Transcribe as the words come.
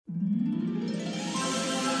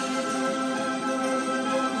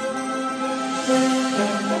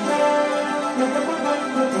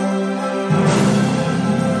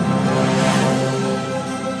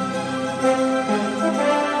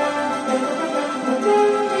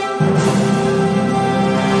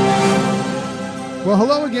Well,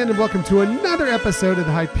 hello again and welcome to another episode of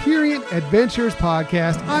the Hyperion Adventures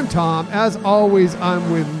Podcast. I'm Tom. As always,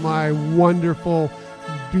 I'm with my wonderful,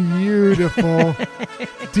 beautiful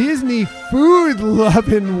Disney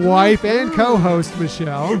food-loving wife and co-host,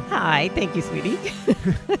 Michelle. Hi, thank you, sweetie.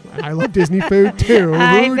 I love Disney food too.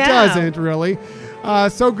 I Who know. doesn't, really?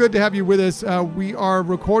 So good to have you with us. We are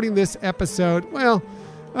recording this episode,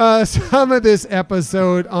 some of this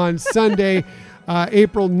episode on Sunday,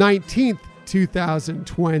 April 19th,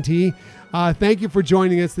 2020. Thank you for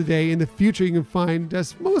joining us today. In the future, you can find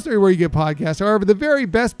us most everywhere you get podcasts. However, the very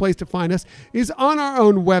best place to find us is on our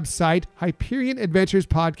own website,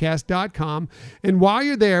 HyperionAdventurespodcast.com. And while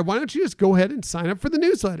you're there, why don't you just go ahead and sign up for the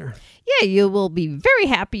newsletter? Yeah, you will be very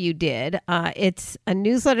happy you did. It's a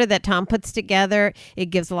newsletter that Tom puts together. It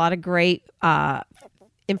gives a lot of great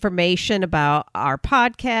information about our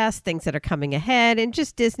podcast, things that are coming ahead, and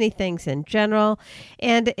just Disney things in general.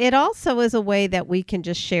 And it also is a way that we can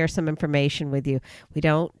just share some information with you. We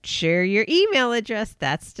don't share your email address.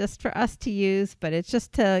 That's just for us to use, but it's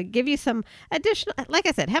just to give you some additional, like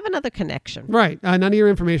I said, have another connection. Right. None of your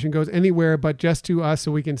information goes anywhere but just to us,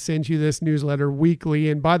 so we can send you this newsletter weekly.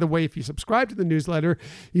 And by the way, if you subscribe to the newsletter,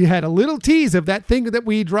 you had a little tease of that thing that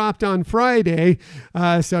we dropped on Friday.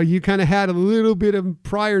 So you kind of had a little bit of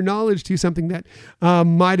prior knowledge to something that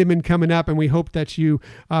might have been coming up, and we hope that you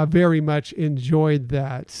very much enjoyed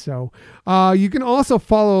that. So you can also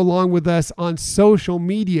follow along with us on social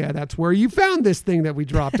media. That's where you found this thing that we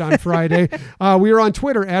dropped on Friday. We are on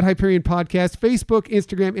Twitter at Hyperion Podcast, Facebook,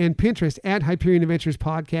 Instagram, and Pinterest at Hyperion Adventures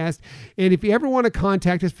Podcast. And if you ever want to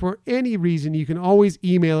contact us for any reason, you can always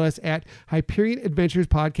email us at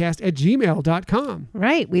HyperionAdventuresPodcast@gmail.com.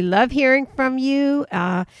 Right. We love hearing from you.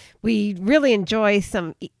 We really enjoy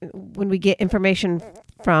when we get information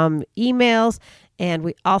from emails, and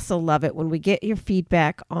we also love it when we get your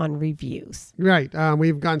feedback on reviews. Right.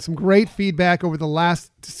 We've gotten some great feedback over the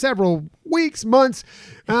last several weeks, months.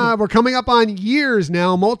 We're coming up on years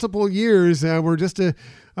now, multiple years. We're just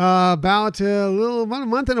about a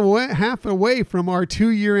month and a half away from our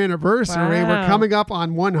 2-year anniversary. Wow. We're coming up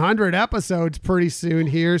on 100 episodes pretty soon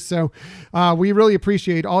here. So we really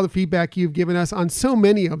appreciate all the feedback you've given us on so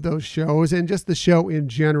many of those shows and just the show in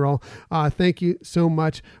general. Thank you so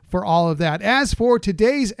much for all of that. As for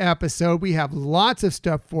today's episode, we have lots of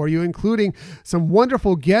stuff for you, including some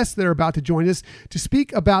wonderful guests that are about to join us to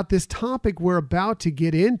speak about this topic we're about to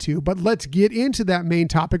get into. But let's get into that main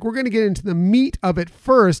topic. We're going to get into the meat of it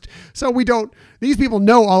first. So these people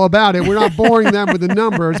know all about it. We're not boring them with the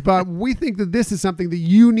numbers, but we think that this is something that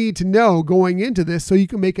you need to know going into this so you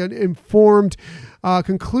can make an informed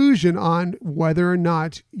conclusion on whether or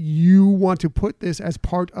not you want to put this as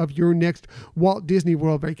part of your next Walt Disney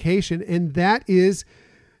World vacation, and that is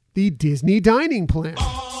the Disney dining plan.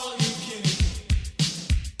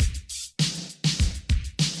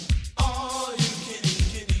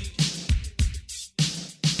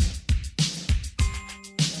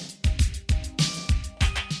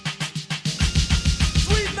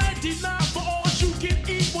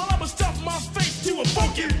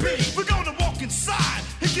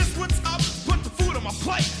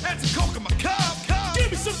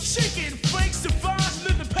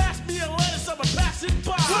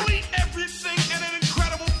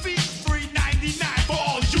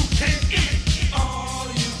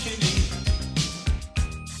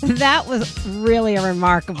 That was really a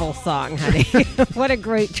remarkable song, honey. What a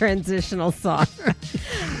great transitional song.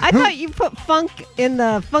 I thought you put funk in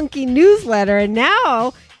the funky newsletter, and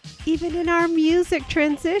now even in our music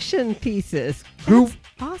transition pieces. That's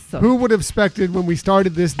awesome. Who would have expected when we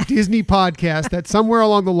started this Disney podcast that somewhere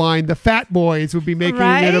along the line, the Fat Boys would be making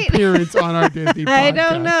an appearance on our Disney podcast? I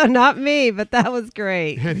don't know. Not me, but that was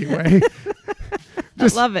great. Anyway. I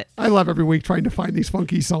love it. I love every week trying to find these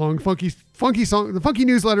funky song, the funky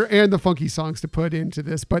newsletter and the funky songs to put into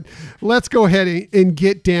this. But let's go ahead and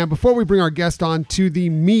get down before we bring our guest on to the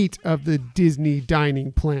meat of the Disney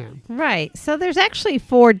dining plan. Right. So there's actually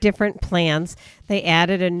 4 different plans. They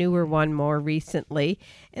added a newer one more recently.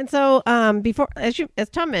 And so as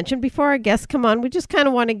Tom mentioned, before our guests come on, we just kind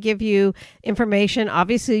of want to give you information.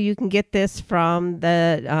 Obviously, you can get this from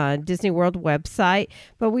the Disney World website,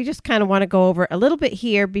 but we just kind of want to go over a little bit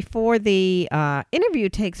here before the interview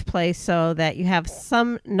takes place so that you have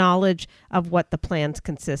some knowledge of what the plans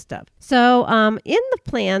consist of. So in the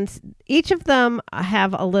plans, each of them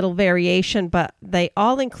have a little variation, but they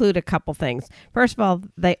all include a couple things. First of all,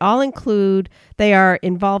 they are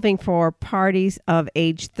involving for parties of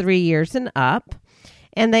age 3 years and up,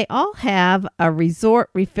 and they all have a resort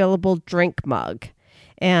refillable drink mug.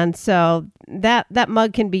 And so that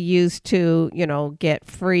mug can be used to, get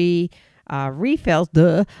free refills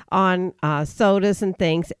on sodas and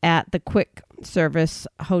things at the quick service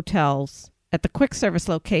hotels, at the quick service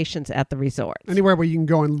locations at the resorts. Anywhere where you can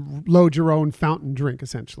go and load your own fountain drink,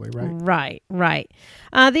 essentially, right? Right.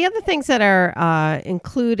 The other things that are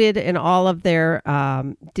included in all of their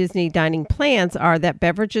Disney dining plans are that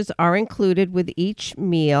beverages are included with each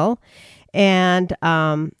meal, and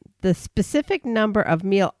the specific number of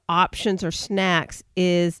meal options or snacks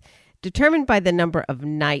is determined by the number of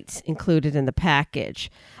nights included in the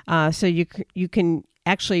package. So you can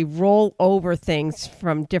actually roll over things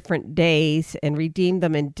from different days and redeem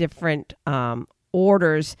them in different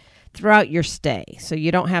orders throughout your stay. So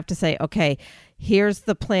you don't have to say, okay, here's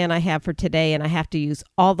the plan I have for today, and I have to use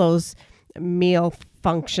all those meal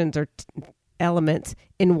functions or elements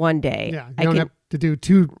in one day. Yeah, you don't have to do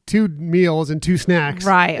two meals and 2 snacks,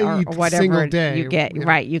 right, or whatever single day you get. Yeah.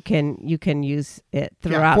 Right, you can use it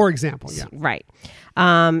throughout. Yeah, for example, yeah. Right,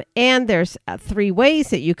 and there's 3 ways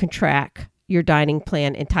that you can track your dining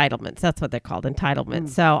plan entitlements. That's what they're called, entitlements.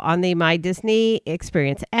 So on the My Disney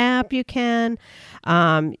Experience app, you can,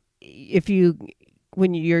 when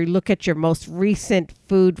you look at your most recent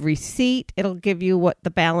food receipt, it'll give you what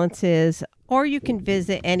the balance is, or you can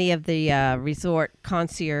visit any of the resort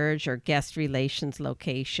concierge or guest relations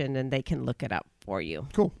location, and they can look it up for you.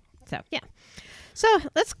 Cool. So, yeah. So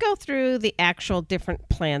let's go through the actual different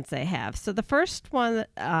plans they have. So the first one that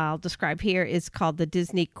I'll describe here is called the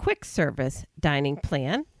Disney Quick Service Dining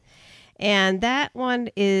Plan. And that one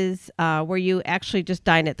is where you actually just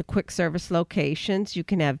dine at the quick service locations. You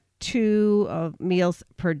can have 2 meals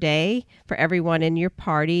per day for everyone in your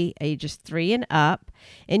party, ages 3 and up.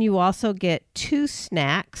 And you also get 2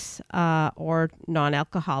 snacks or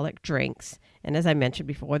non-alcoholic drinks. And as I mentioned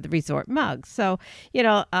before, the resort mugs. So,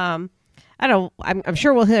 I'm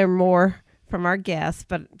sure we'll hear more from our guests,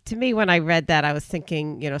 but to me, when I read that, I was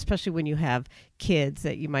thinking, especially when you have kids,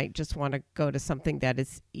 that you might just want to go to something that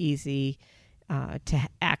is easy to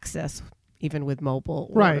access, even with mobile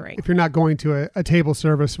ordering. Right. If you're not going to a table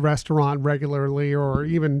service restaurant regularly, or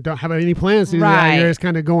even don't have any plans to do that, you're just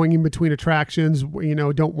kind of going in between attractions,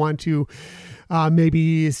 don't want to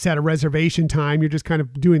maybe set a reservation time. You're just kind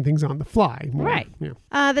of doing things on the fly. Right.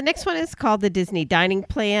 Yeah. The next one is called the Disney Dining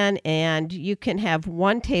Plan, and you can have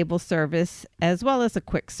 1 table service as well as a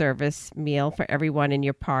quick service meal for everyone in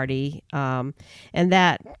your party. And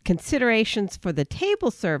that considerations for the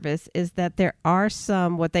table service is that there are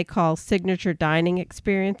some what they call signature dining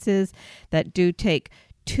experiences that do take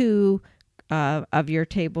 2 of your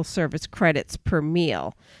table service credits per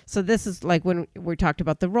meal. So this is like when we talked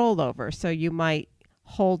about the rollover. So you might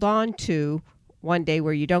hold on to one day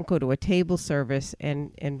where you don't go to a table service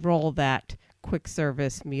and roll that quick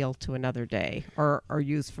service meal to another day or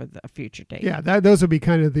use for a future day. Yeah, those would be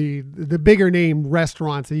kind of the bigger name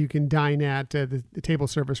restaurants that you can dine at, the table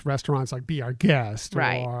service restaurants like Be Our Guest,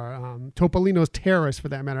 right, or Topolino's Terrace, for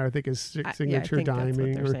that matter, I think is signature I think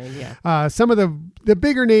dining. That's what they're saying, some of the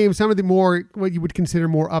bigger names, some of the more what you would consider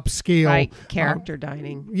more upscale, right, character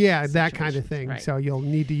dining. Yeah, that kind of thing. Right. So you'll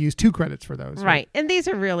need to use 2 credits for those. Right, and these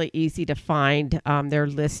are really easy to find. They're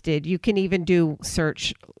listed. You can even do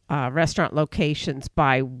search restaurant locations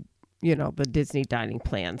by, the Disney dining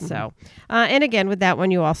plan. Mm-hmm. So, and again, with that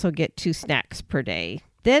one, you also get 2 snacks per day.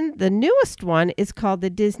 Then the newest one is called the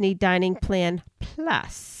Disney Dining Plan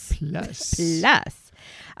Plus. So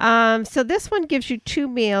this one gives you 2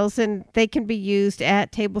 meals, and they can be used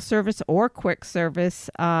at table service or quick service.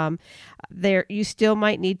 You still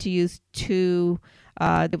might need to use 2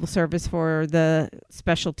 table service for the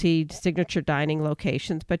specialty signature dining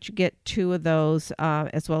locations, but you get 2 of those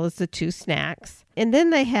as well as the 2 snacks. And then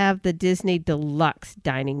they have the Disney Deluxe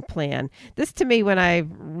Dining Plan. This, to me, when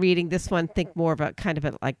I'm reading this one, think more of a kind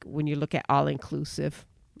of like when you look at all-inclusive.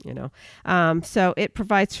 So it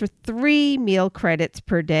provides for 3 meal credits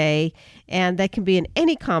per day, and that can be in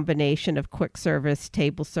any combination of quick service,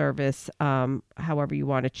 table service, however you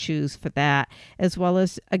want to choose for that, as well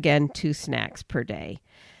as, again, 2 snacks per day.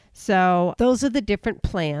 So those are the different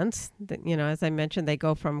plans that, as I mentioned, they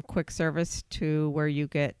go from quick service to where you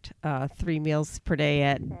get 3 meals per day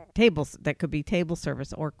at tables. That could be table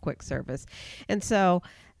service or quick service. And so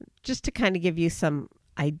just to kind of give you some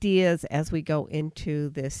ideas as we go into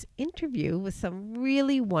this interview with some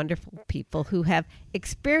really wonderful people who have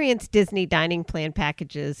experienced Disney dining plan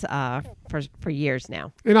packages for years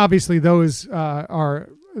now. And obviously those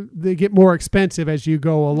they get more expensive as you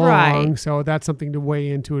go along. Right. So that's something to weigh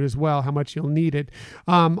into it as well, how much you'll need it.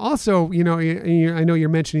 Also, I know you're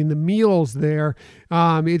mentioning the meals there.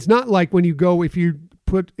 It's not like when you go, if you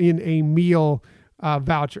put in a meal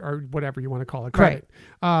voucher or whatever you want to call it, credit,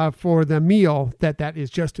 for the meal that is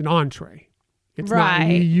just an entree. It's not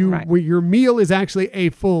your meal is actually a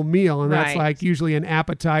full meal, and that's like usually an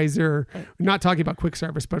appetizer. We're not talking about quick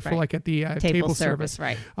service, but for like at the table service,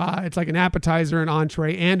 it's like an appetizer, an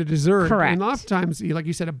entree, and a dessert. Correct. And oftentimes, like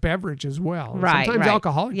you said, a beverage as well. Sometimes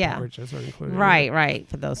alcoholic beverages are included. Right,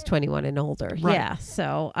 for those 21 and older. Right. Yeah.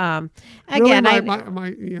 So again, really,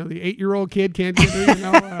 my the 8-year-old kid can't get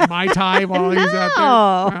a Mai Tai while he's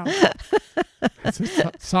out there.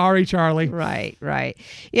 Well, sorry, Charlie. Right.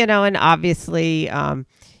 And obviously,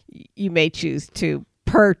 you may choose to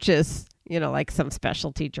purchase, like some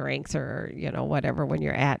specialty drinks or, whatever when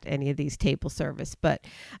you're at any of these table service. But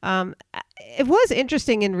it was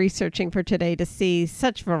interesting in researching for today to see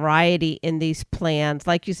such variety in these plans.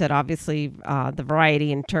 Like you said, obviously, the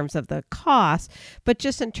variety in terms of the cost, but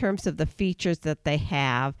just in terms of the features that they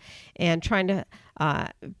have, and trying to,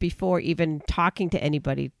 before even talking to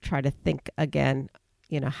anybody, try to think again,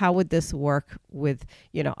 how would this work with,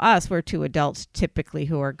 us? We're two adults typically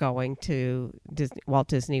who are going to Walt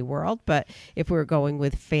Disney World. But if we're going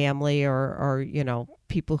with family or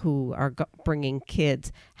people who are bringing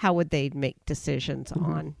kids, how would they make decisions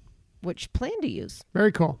on which plan to use?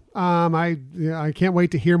 Very cool. I can't wait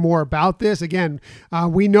to hear more about this. Again,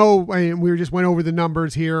 we know, we just went over the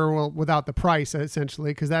numbers here, without the price essentially,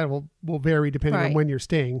 because that will vary depending on when you're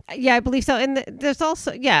staying. Yeah, I believe so. And there's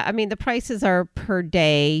also, the prices are per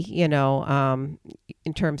day,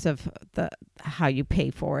 in terms of how you pay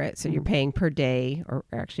for it. So you're paying per day or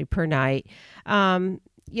actually per night.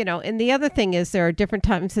 And the other thing is there are different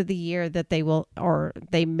times of the year that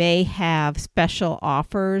they may have special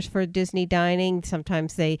offers for Disney dining.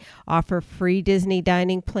 Sometimes they offer free Disney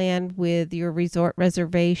dining plan with your resort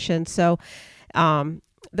reservation. So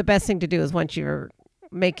the best thing to do is once you're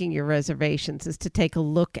making your reservations is to take a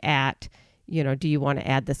look at, do you want to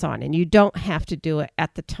add this on? And you don't have to do it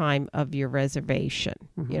at the time of your reservation.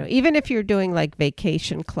 Even if you're doing like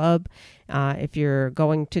Vacation Club, if you're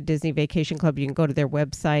going to Disney Vacation Club, you can go to their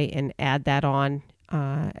website and add that on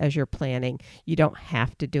as you're planning. You don't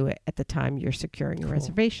have to do it at the time you're securing your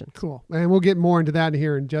reservation. Cool. And we'll get more into that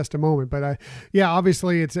here in just a moment. But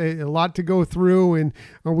obviously it's a lot to go through, and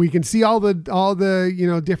we can see all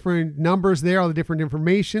the different numbers there, all the different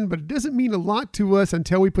information, but it doesn't mean a lot to us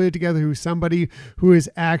until we put it together with somebody who has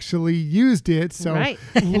actually used it. So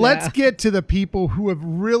let's get to the people who have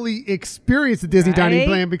really experienced the Disney dining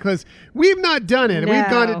plan, because we've not done it. No. We've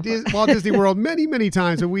gone to Walt Disney World many, many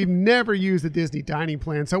times, but we've never used the Disney dining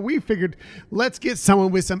plan. So we figured, let's get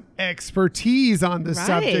someone with some expertise on the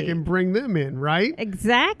subject and bring them in, right?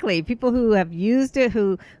 Exactly. People who have used it,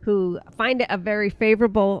 who find it a very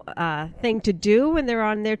favorable thing to do when they're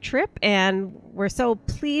on their trip. And we're so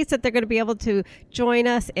pleased that they're going to be able to join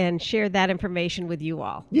us and share that information with you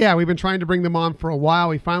all. Yeah, we've been trying to bring them on for a while.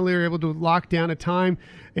 We finally were able to lock down a time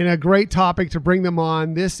and a great topic to bring them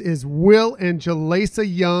on. This is Will and Jalesa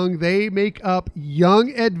Young. They make up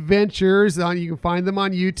Young Adventures. You can find them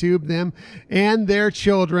on YouTube, them and their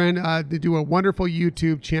children. They do a wonderful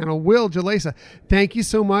YouTube channel. Will, Jalesa, thank you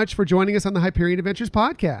so much for joining us on the Hyperion Adventures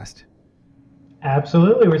podcast.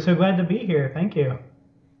 Absolutely. We're so glad to be here. Thank you.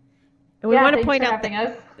 And we want to point out having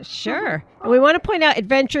us. Sure. And we want to point out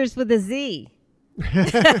Adventures with a Z.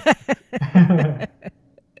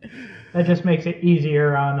 That just makes it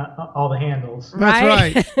easier on all the handles. That's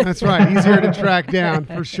right. That's right. Easier to track down,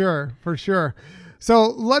 for sure. For sure. So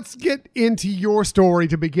let's get into your story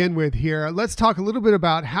to begin with here. Let's talk a little bit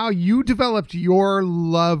about how you developed your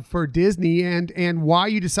love for Disney and why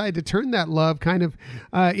you decided to turn that love kind of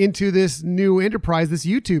into this new enterprise, this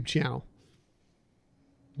YouTube channel.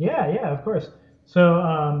 Yeah, of course.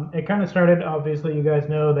 So it kind of started, obviously, you guys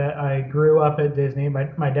know that I grew up at Disney.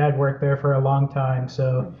 My dad worked there for a long time,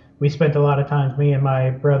 so we spent a lot of times, me and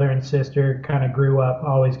my brother and sister kind of grew up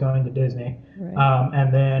always going to Disney. Right.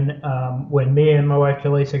 And then when me and my wife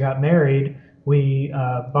Jalesa got married, we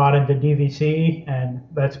bought into DVC, and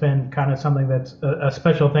that's been kind of something that's a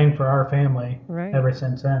special thing for our family ever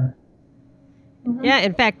since then. Mm-hmm. Yeah,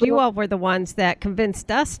 in fact, you all were the ones that convinced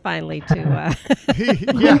us finally to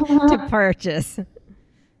to purchase.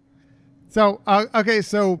 So, okay,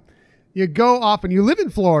 so you go off and you live in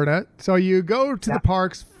Florida, so you go to the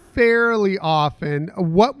parks fairly often.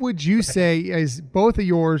 What would you say is both of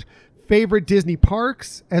yours favorite Disney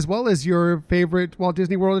parks as well as your favorite Walt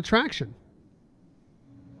Disney World attraction?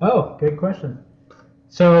 Oh, good question.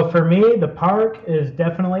 So for me, the park is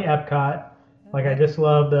definitely Epcot. Like, I just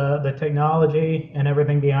love the technology and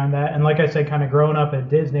everything behind that. And like I said, kind of growing up at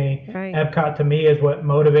Disney, Epcot to me is what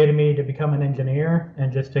motivated me to become an engineer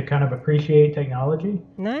and just to kind of appreciate technology.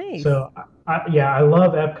 Nice. So Yeah, I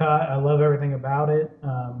love Epcot. I love everything about it.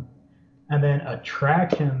 And then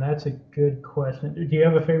attraction, that's a good question. Do you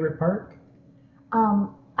have a favorite park?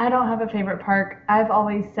 I don't have a favorite park. I've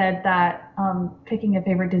always said that picking a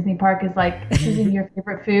favorite Disney park is like choosing your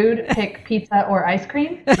favorite food. Pick pizza or ice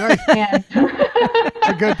cream. Nice. And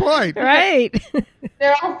A good point. Right.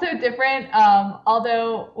 they're all so different.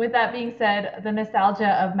 Although, with that being said, the nostalgia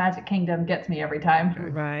of Magic Kingdom gets me every time.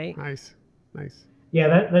 Right. Nice.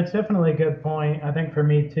 Yeah, that's definitely a good point. I think for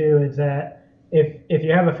me too is that if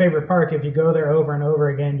you have a favorite park, if you go there over and over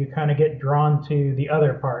again, you kind of get drawn to the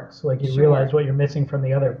other parks. Like you realize what you're missing from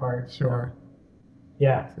the other parks. Sure. So,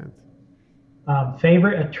 yeah. Makes sense.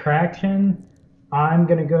 Favorite attraction, I'm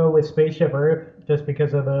gonna go with Spaceship Earth just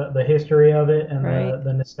because of the history of it and Right.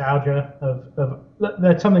 the nostalgia of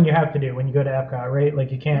that's something you have to do when you go to Epcot, right?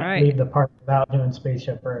 Like you can't Right. leave the park without doing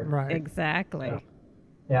Spaceship Earth. Right. Exactly. So,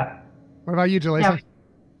 yeah. What about you, Jalesa?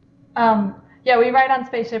 Yeah, we ride on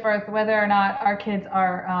Spaceship Earth whether or not our kids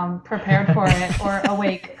are prepared for it or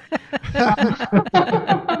awake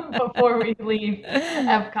before we leave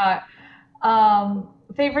Epcot.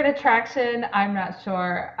 Favorite attraction? I'm not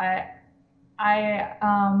sure. I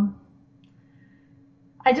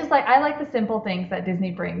like the simple things that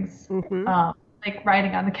Disney brings, like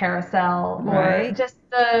riding on the carousel, Right. or just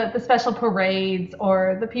the special parades,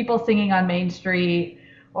 or the people singing on Main Street,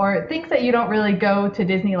 or things that you don't really go to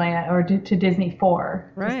Disneyland or to Disney for.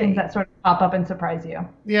 Just Right. things that sort of pop up and surprise you.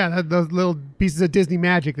 Yeah, those little pieces of Disney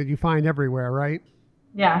magic that you find everywhere, right?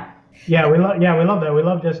 Yeah. Yeah, we love that. We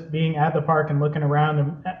love just being at the park and looking around.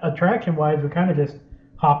 And attraction wise, we kind of just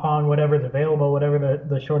hop on whatever's available, whatever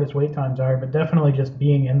the shortest wait times are. But definitely just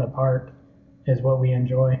being in the park is what we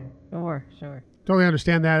enjoy. Sure. Totally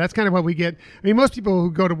understand that. That's kind of what we get. I mean, most people who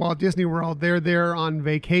go to Walt Disney World, they're there on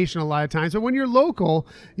vacation a lot of times. But when you're local,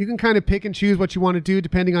 you can kind of pick and choose what you want to do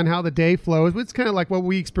depending on how the day flows. It's kind of like what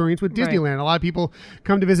we experience with Disneyland. A lot of people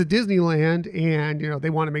come to visit Disneyland and, they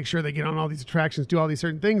want to make sure they get on all these attractions, do all these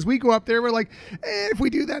certain things. We go up there, we're like, if we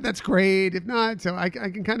do that, that's great. If not, so I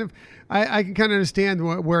can kind of understand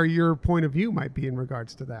where your point of view might be in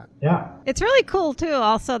regards to that. Yeah. It's really cool too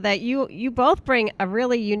also that you both bring a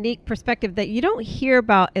really unique perspective that you don't hear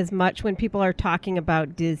about as much when people are talking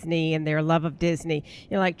about Disney and their love of Disney.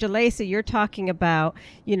 Like Jalesa, you're talking about,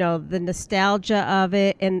 the nostalgia of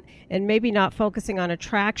it and maybe not focusing on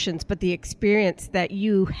attractions, but the experience that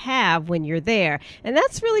you have when you're there. And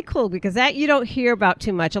that's really cool because that you don't hear about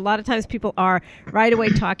too much. A lot of times people are right away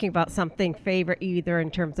talking about something favorite either in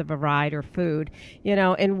terms of a ride or food,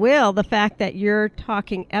 and Will, the fact that you're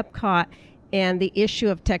talking Epcot and the issue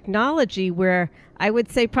of technology where I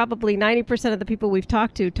would say probably 90% of the people we've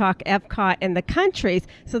talked to talk Epcot and the countries.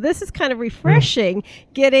 So this is kind of refreshing,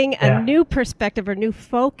 getting a new perspective or new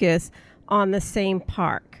focus on the same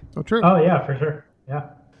park. So true. Oh, yeah, for sure. Yeah.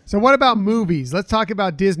 So what about movies? Let's talk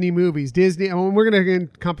about Disney movies. Disney, and we're going to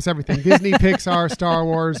encompass everything. Disney, Pixar, Star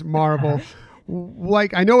Wars, Marvel.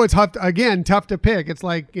 Like, I know it's tough to pick. It's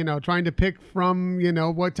like, trying to pick from,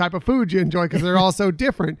 what type of food you enjoy because they're all so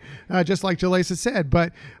different, just like Jalesa said.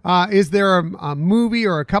 But is there a movie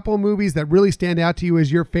or a couple of movies that really stand out to you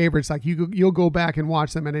as your favorites? Like you'll go back and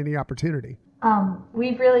watch them at any opportunity.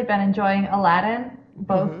 We've really been enjoying Aladdin,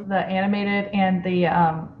 both the animated and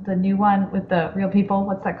the new one with the real people.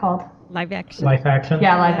 What's that called? Live action. Live action.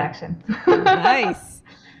 Yeah, live action. Nice.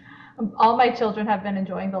 All my children have been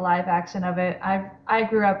enjoying the live action of it. I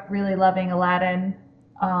grew up really loving Aladdin,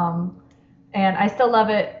 and I still love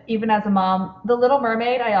it even as a mom. The Little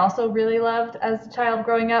Mermaid I also really loved as a child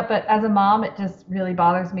growing up, but as a mom it just really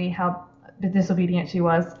bothers me how disobedient she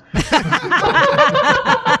was.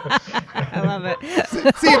 I love it.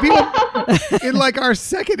 See, people, in like our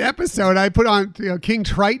second episode, I put on King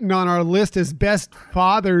Triton on our list as best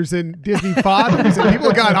fathers and Disney fathers, and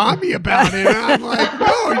people got on me about it. And I'm like,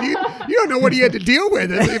 no, you don't know what he had to deal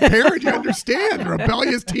with as a parent. You understand,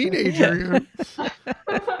 rebellious teenager.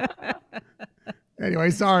 Anyway,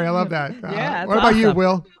 sorry, I love that. Yeah, what about you, awesome.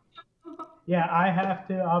 Will? Yeah, I have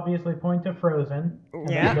to obviously point to Frozen.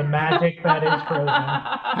 Yeah. The magic that is Frozen.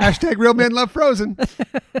 Hashtag real men love Frozen.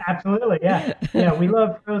 Absolutely, yeah. Yeah, we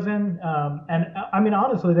love Frozen. And I mean,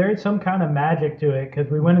 honestly, there is some kind of magic to it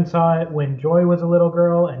because we went and saw it when Joy was a little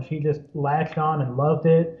girl and she just latched on and loved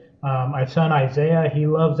it. Our son Isaiah, he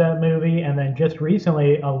loves that movie. And then just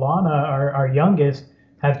recently, Alana, our youngest,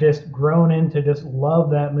 has just grown into just love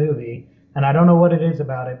that movie. And I don't know what it is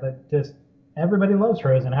about it, but just everybody loves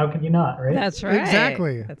Frozen. How could you not, right? That's right.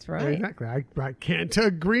 Exactly. That's right. Exactly. I can't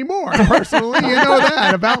agree more. Personally, you know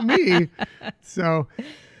that about me. So,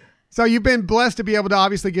 So you've been blessed to be able to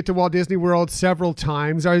obviously get to Walt Disney World several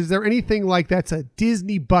times. Is there anything like that's a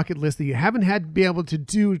Disney bucket list that you haven't had to be able to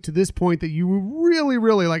do to this point that you really,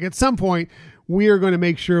 really like? At some point, we are going to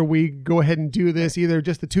make sure we go ahead and do this, either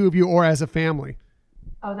just the two of you or as a family.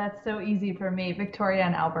 Oh, that's so easy for me. Victoria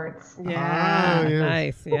and Albert's. Yeah,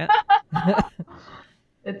 nice. Yeah.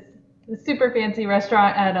 It's a super fancy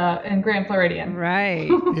restaurant at in Grand Floridian. Right.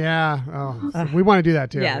 Yeah. Oh, so we want to do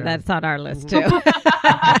that too. Yeah, that's on our list too.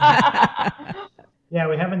 Yeah,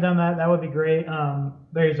 we haven't done that. That would be great.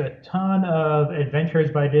 There's a ton of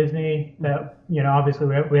Adventures by Disney that, obviously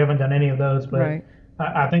we haven't done any of those, but Right.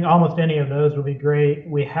 I think almost any of those would be great.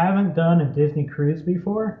 We haven't done a Disney cruise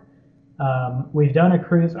before. We've done a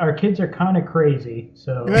cruise. Our kids are kind of crazy,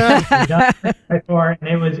 so we've done a cruise before, and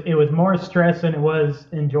it was more stress than it was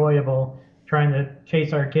enjoyable trying to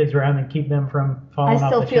chase our kids around and keep them from falling off the I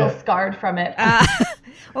still feel ship. scarred from it.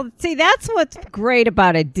 Well, see, that's what's great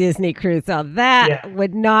about a Disney cruise, though. That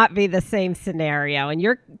would not be the same scenario. And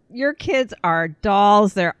your kids are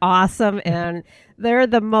dolls. They're awesome, and they're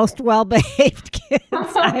the most well-behaved kids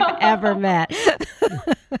I've ever met.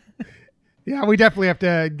 Yeah, we definitely have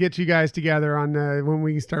to get you guys together on when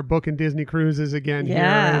we start booking Disney cruises again here.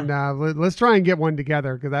 And let's try and get one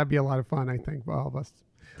together, because that'd be a lot of fun, I think, for all of us.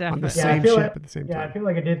 Definitely. On the same ship at the same time. Yeah, I feel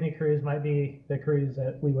like a Disney cruise might be the cruise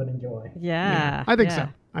that we would enjoy. Yeah. I think so.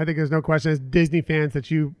 I think there's no question, as Disney fans that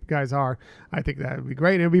you guys are, I think that would be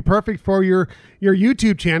great. And it would be perfect for your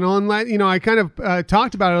YouTube channel. And I kind of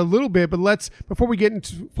talked about it a little bit, but before we get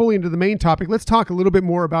fully into the main topic, let's talk a little bit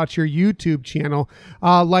more about your YouTube channel.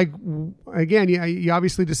 Again, you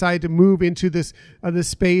obviously decided to move into this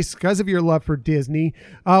space because of your love for Disney.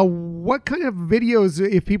 What kind of videos,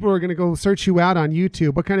 if people are going to go search you out on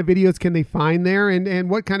YouTube, what kind of videos can they find there? And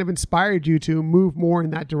what kind of inspired you to move more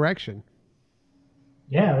in that direction?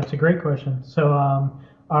 Yeah, that's a great question. So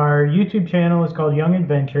our YouTube channel is called Young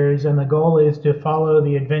Adventures, and the goal is to follow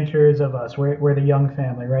the adventures of us. We're the Young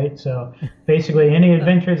family, right? So basically any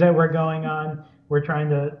adventures that we're going on, we're trying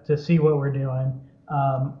to see what we're doing.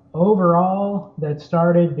 Overall, that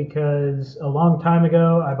started because a long time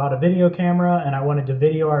ago, I bought a video camera and I wanted to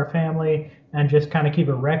video our family and just kind of keep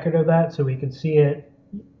a record of that so we could see it,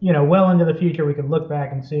 well into the future. We could look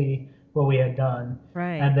back and see what we had done.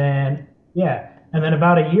 Right. And then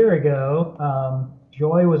about a year ago,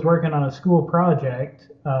 Joy was working on a school project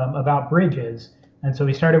about bridges. And so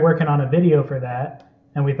we started working on a video for that.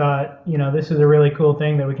 And we thought, this is a really cool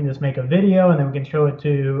thing that we can just make a video and then we can show it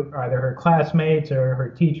to either her classmates or her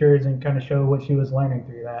teachers and kind of show what she was learning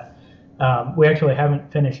through that. We actually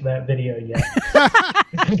haven't finished that video yet.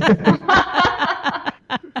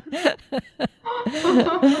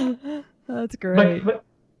 That's great. But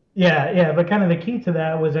kind of the key to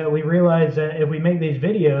that was that we realized that if we make these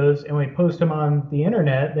videos and we post them on the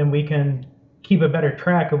internet, then we can keep a better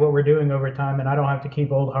track of what we're doing over time, and I don't have to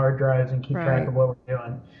keep old hard drives and keep track of what we're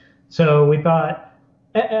doing. So we thought,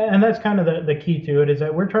 and that's kind of the key to it, is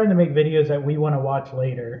that we're trying to make videos that we want to watch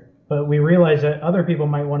later, but we realize that other people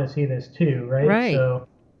might want to see this too, right? Right. So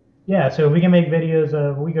if we can make videos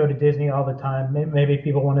of, we go to Disney all the time, maybe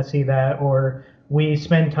people want to see that, or we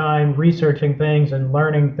spend time researching things and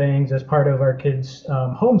learning things as part of our kids'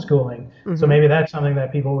 homeschooling. Mm-hmm. So maybe that's something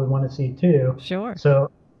that people would want to see too. Sure.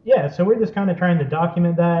 So we're just kind of trying to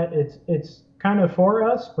document that. It's kind of for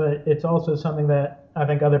us, but it's also something that I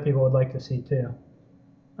think other people would like to see too.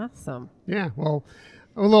 Awesome. Yeah, well,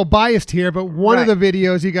 I'm a little biased here, but one of the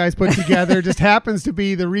videos you guys put together just happens to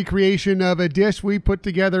be the recreation of a dish we put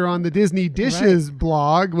together on the Disney Dishes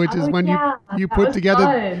blog, which is when you put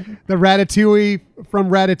together the ratatouille from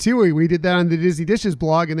Ratatouille. We did that on the Disney Dishes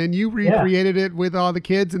blog, and then you recreated it with all the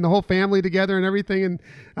kids and the whole family together and everything, and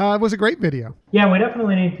it was a great video. Yeah, we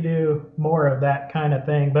definitely need to do more of that kind of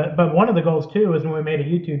thing. But one of the goals too is when we made a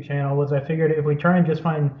YouTube channel was I figured if we try and just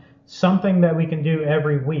find something that we can do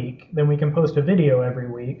every week, then we can post a video every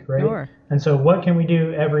week, right? Sure. And so what can we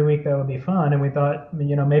do every week that would be fun? And we thought,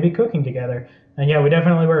 maybe cooking together. And we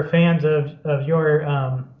definitely were fans of your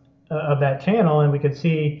of that channel, and we could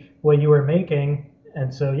see what you were making.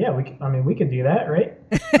 And so we could do that, right?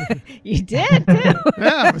 You did too.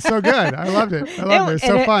 Yeah, it was so good. I loved it. It was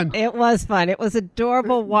so fun. It was fun. It was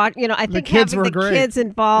adorable. I think having the kids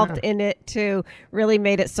involved in it too really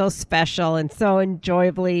made it so special and so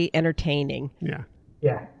enjoyably entertaining. Yeah.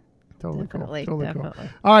 Yeah. Totally Definitely, cool. definitely.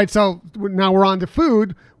 All right, so now we're on to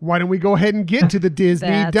food. Why don't we go ahead and get to the Disney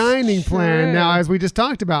That's dining plan? true. Now, as we just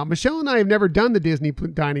talked about, Michelle and I have never done the Disney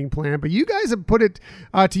dining plan, but you guys have put it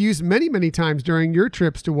to use many, many times during your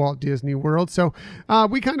trips to Walt Disney World. So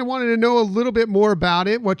we kind of wanted to know a little bit more about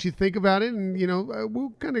it, what you think about it, and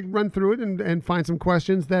we'll kind of run through it and find some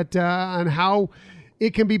questions that on how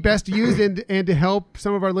it can be best used and to help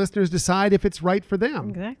some of our listeners decide if it's right for them.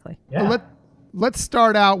 Exactly. Yeah. Let's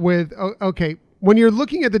start out with, okay, when you're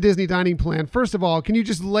looking at the Disney dining plan, first of all, can you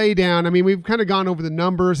just lay down, I mean, we've kind of gone over the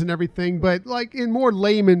numbers and everything, but like in more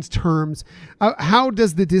layman's terms, how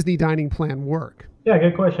does the Disney dining plan work? Yeah,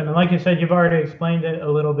 good question. And like you said, you've already explained it a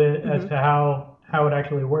little bit as to how it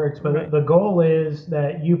actually works. But the goal is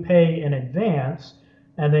that you pay in advance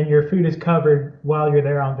and then your food is covered while you're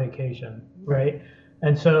there on vacation, right?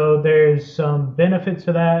 And so there's some benefits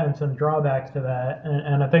to that and some drawbacks to that.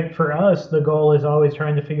 And I think for us, the goal is always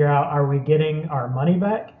trying to figure out, are we getting our money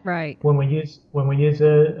back Right. when we use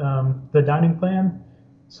the dining plan?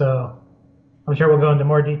 So I'm sure we'll go into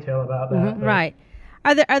more detail about that. but- Right.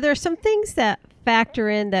 Are there some things that factor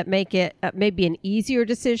in that make it maybe an easier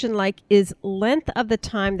decision? Like, is length of the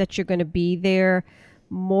time that you're going to be there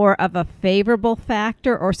more of a favorable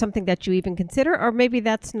factor, or something that you even consider, or maybe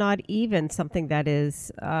that's not even something that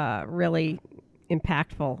is really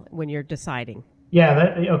impactful when you're deciding?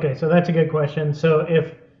 Yeah. Okay. So that's a good question. So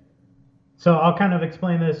I'll kind of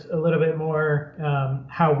explain this a little bit more,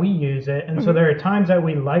 how we use it. And so there are times that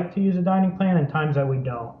we like to use a dining plan and times that we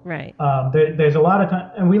don't. Right. There's a lot of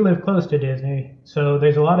time, and we live close to Disney, so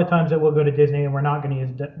there's a lot of times that we'll go to Disney and we're not going to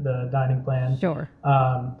use the dining plan. Sure.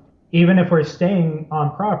 Even if we're staying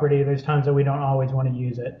on property, there's times that we don't always want to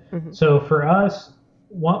use it. So for us,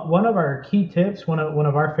 one of our key tips, one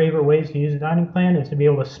of our favorite ways to use a dining plan is to be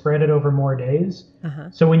able to spread it over more days.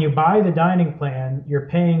 So when you buy the dining plan, you're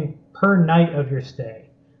paying per night of your stay.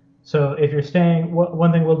 So if you're staying,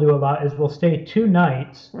 one thing we'll do a lot is we'll stay 2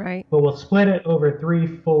 nights, Right. but we'll split it over 3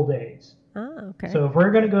 full days. Oh, okay. So if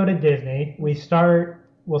we're going to go to Disney, we'll start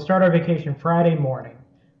our vacation Friday morning.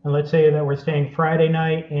 And let's say that we're staying Friday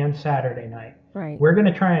night and Saturday night. Right. We're going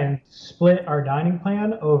to try and split our dining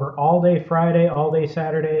plan over all day Friday, all day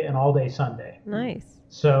Saturday, and all day Sunday. Nice.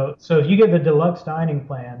 So if you get the deluxe dining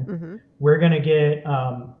plan, we're going to get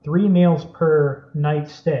 3 meals per night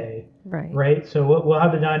stay. Right. Right. So we'll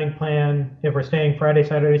have the dining plan. If we're staying Friday,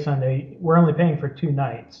 Saturday, Sunday, we're only paying for 2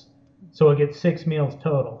 nights. So we'll get 6 meals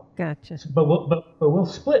total. Gotcha. But we'll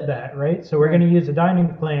split that, right? So we're going to use a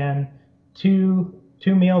dining plan, two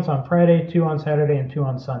meals on Friday, 2 on Saturday, and 2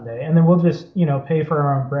 on Sunday, and then we'll just pay for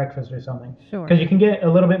our own breakfast or something. Sure. Because you can get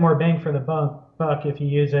a little bit more bang for the buck if you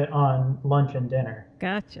use it on lunch and dinner.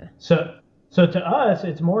 Gotcha. So to us,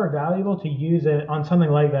 it's more valuable to use it on something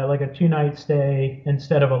like that, like a 2-night stay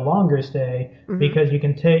instead of a longer stay, because you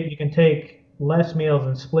can take less meals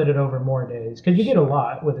and split it over more days, because you get a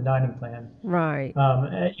lot with a dining plan. Right.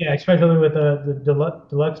 Yeah, especially with the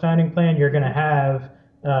deluxe dining plan, you're going to have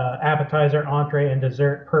appetizer, entree, and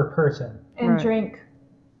dessert per person. And Right. drink.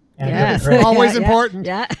 And Yes. drink, right? Always Yeah, important.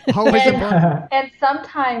 Yeah. Always And- important. And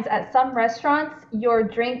sometimes at some restaurants, your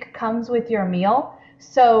drink comes with your meal.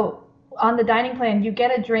 So on the dining plan, you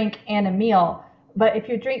get a drink and a meal. But if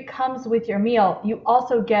your drink comes with your meal, you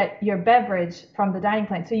also get your beverage from the dining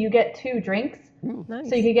plan. So you get 2 drinks. Nice.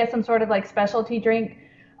 So you could get some sort of like specialty drink.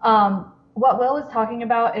 What Will was talking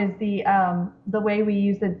about is the way we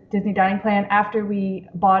use the Disney dining plan after we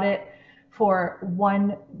bought it for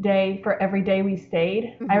 1 day for every day we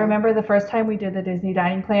stayed. I remember the first time we did the Disney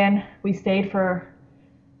dining plan, we stayed for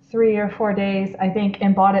 3 or 4 days, I think,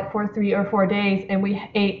 and bought it for 3 or 4 days, and we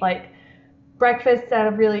ate like breakfast at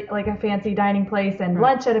a really like a fancy dining place, and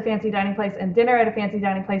lunch at a fancy dining place, and dinner at a fancy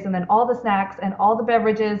dining place, and then all the snacks and all the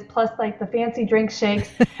beverages plus like the fancy drink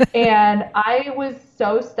shakes. And I was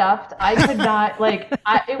so stuffed, I could not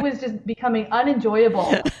it was just becoming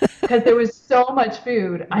unenjoyable because there was so much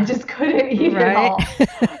food, I just couldn't eat it all.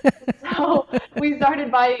 So we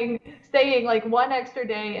started staying like 1 extra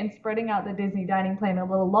day and spreading out the Disney dining plan a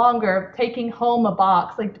little longer, taking home a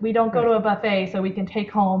box. Like we don't go to a buffet, so we can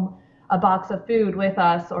take home a box of food with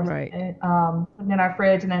us, or Right. put it in our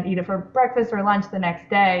fridge and then eat it for breakfast or lunch the next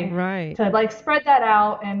day. Right. To like spread that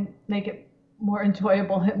out and make it more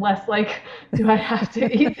enjoyable and less like, do I have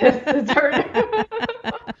to eat this dessert?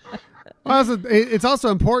 Well, it's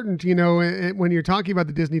also important, when you're talking about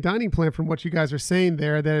the Disney dining plan, from what you guys are saying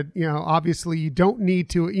there, that, obviously you don't need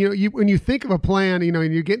to, when you think of a plan,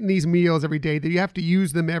 and you're getting these meals every day, that you have to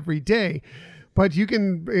use them every day. But you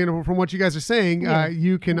can, from what you guys are saying,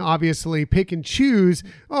 you can obviously pick and choose.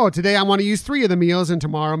 Oh, today I want to use 3 of the meals, and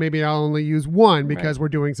tomorrow maybe I'll only use 1 because we're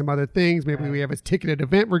doing some other things. Maybe we have a ticketed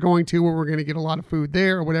event we're going to where we're going to get a lot of food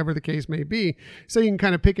there, or whatever the case may be. So you can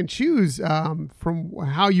kind of pick and choose from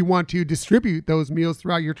how you want to distribute those meals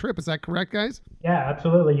throughout your trip. Is that correct, guys? Yeah,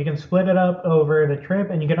 absolutely. You can split it up over the trip,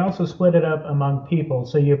 and you can also split it up among people.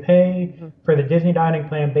 So you pay for the Disney dining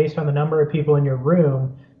plan based on the number of people in your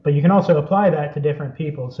room, but you can also apply that to different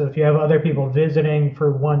people. So if you have other people visiting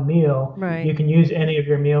for one meal, you can use any of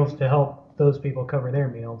your meals to help those people cover their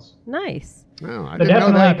meals. Nice. Oh, I didn't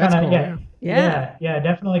know that. That's cool. Yeah,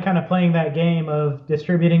 definitely kind of playing that game of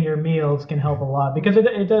distributing your meals can help a lot, because it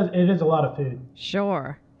is a lot of food.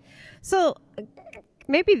 Sure. So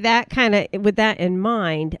maybe that kind of, with that in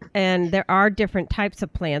mind, and there are different types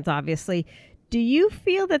of plans, obviously, do you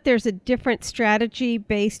feel that there's a different strategy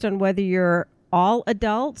based on whether you're all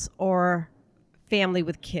adults or family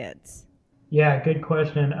with kids? Yeah, good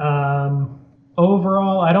question.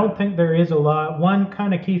 Overall, I don't think there is a lot. One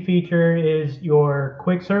kind of key feature is your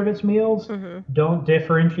quick service meals don't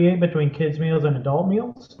differentiate between kids meals and adult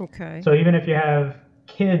meals. Okay. So even if you have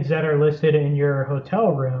kids that are listed in your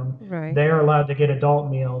hotel room, they are allowed to get adult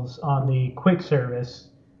meals on the quick service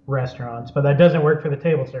restaurants, but that doesn't work for the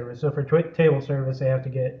table service. So for table service, they have to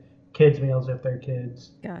get kids meals if they're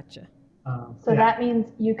kids. Gotcha. So that means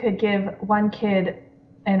you could give one kid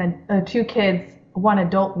and 2 kids one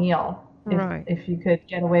adult meal if you could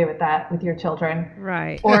get away with that with your children.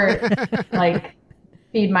 Right. Or like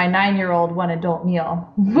feed my 9-year-old one adult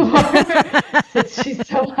meal since she's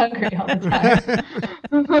so hungry all the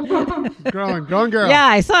time. Growing girl. Yeah,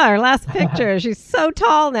 I saw her last picture. She's so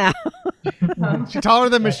tall now. She's taller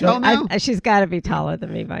than Michelle now? She's got to be taller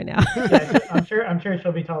than me by now. Yeah, I'm sure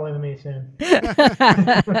she'll be taller than me soon.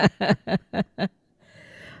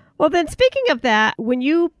 Well, then speaking of that, when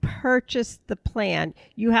you purchase the plan,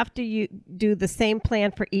 you have to do the same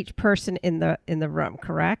plan for each person in the room,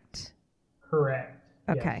 correct? Correct.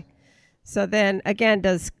 Okay. Yes. So then again,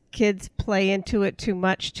 does kids play into it too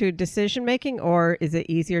much to decision making, or is it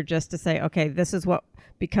easier just to say, okay, this is what,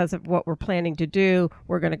 because of what we're planning to do,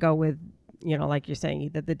 we're going to go with, like you're saying,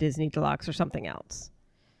 either the Disney Deluxe or something else?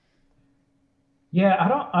 Yeah,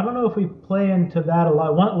 I don't know if we play into that a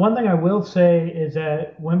lot. One thing I will say is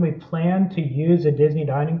that when we plan to use a Disney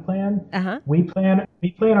dining plan, we plan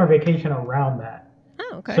our vacation around that.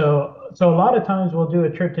 Oh, okay. So a lot of times we'll do a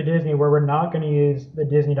trip to Disney where we're not going to use the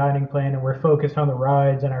Disney dining plan, and we're focused on the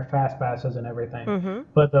rides and our fast passes and everything.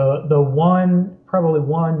 But probably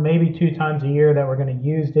one, maybe 2 times a year that we're going to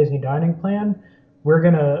use Disney dining plan, we're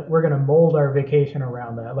gonna mold our vacation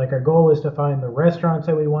around that. Like, our goal is to find the restaurants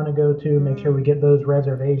that we want to go to, make sure we get those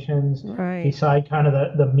reservations, decide kind of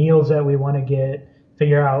the meals that we want to get,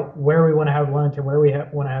 figure out where we want to have lunch and where we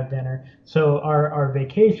want to have dinner. So our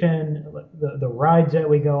vacation, the rides that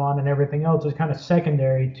we go on and everything else is kind of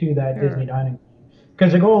secondary to that Disney dining plan.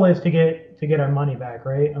 Because the goal is to get our money back,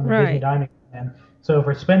 right, on the Disney dining plan. So if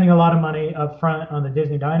we're spending a lot of money up front on the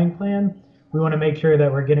Disney dining plan, we want to make sure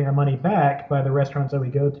that we're getting our money back by the restaurants that we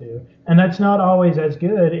go to. And that's not always as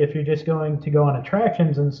good if you're just going to go on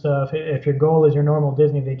attractions and stuff. If your goal is your normal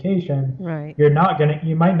Disney vacation, you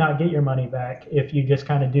might not get your money back if you just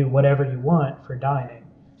kind of do whatever you want for dining.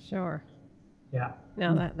 Sure. Yeah.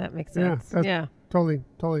 No, that makes sense. Yeah. Totally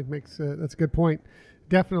makes that's a good point.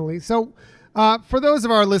 Definitely. So, for those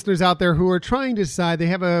of our listeners out there who are trying to decide, they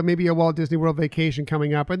have maybe a Walt Disney World vacation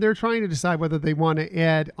coming up, and they're trying to decide whether they want to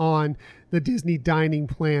add on the Disney dining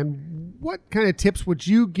plan, what kind of tips would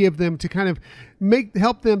you give them to kind of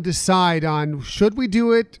help them decide on, should we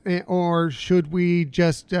do it, or should we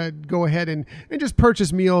just go ahead and just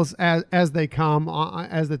purchase meals as they come,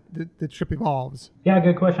 as the trip evolves? Yeah,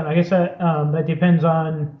 good question. I guess that depends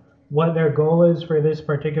on what their goal is for this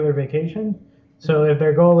particular vacation. So if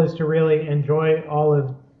their goal is to really enjoy all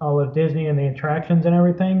of Disney and the attractions and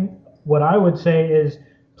everything, what I would say is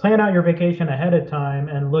plan out your vacation ahead of time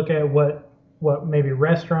and look at what maybe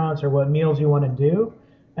restaurants or what meals you want to do,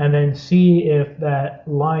 and then see if that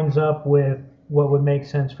lines up with what would make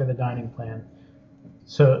sense for the dining plan.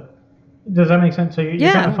 So does that make sense? So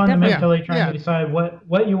you're kind of fundamentally trying to decide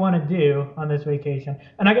what you want to do on this vacation.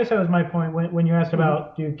 And I guess that was my point when you asked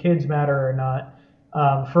about do kids matter or not.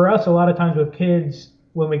 For us, a lot of times with kids,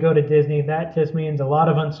 when we go to Disney, that just means a lot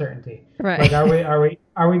of uncertainty. Right. Like,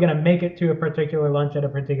 are we going to make it to a particular lunch at a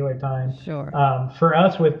particular time? Sure. For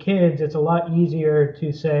us with kids, it's a lot easier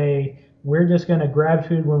to say we're just going to grab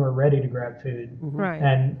food when we're ready to grab food. Right.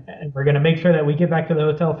 And we're going to make sure that we get back to the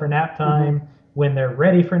hotel for nap time when they're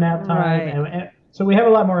ready for nap time. Right. And so we have a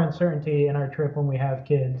lot more uncertainty in our trip when we have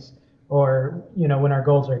kids. or when our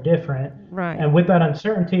goals are different. Right. And with that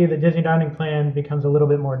uncertainty, the Disney dining plan becomes a little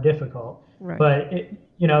bit more difficult. Right. But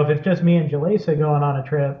if it's just me and Jalesa going on a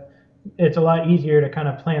trip, it's a lot easier to kind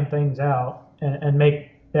of plan things out and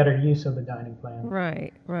make better use of the dining plan.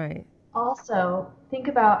 Right. Also, think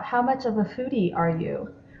about how much of a foodie are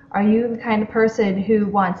you? Are you the kind of person who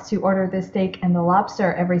wants to order the steak and the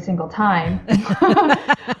lobster every single time?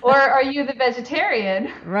 Or are you the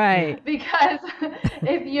vegetarian? Right. Because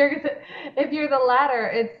if you're the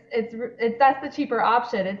latter, it's that's the cheaper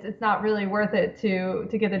option. It's not really worth it to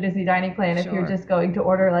get the Disney dining plan if you're just going to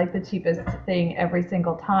order like the cheapest thing every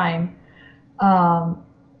single time.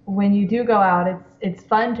 When you do go out, it's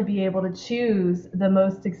fun to be able to choose the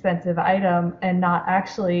most expensive item and not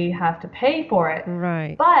actually have to pay for it.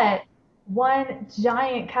 Right. But one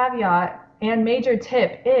giant caveat and major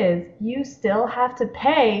tip is you still have to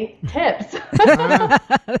pay tips.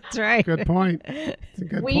 That's right. Good point. That's a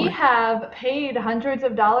good We point. have paid hundreds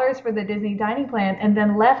of dollars for the Disney dining plan and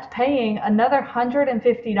then left paying another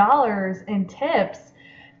 $150 in tips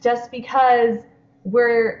just because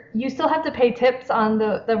you still have to pay tips on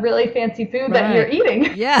the really fancy food that you're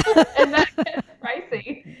eating. Yeah. And that gets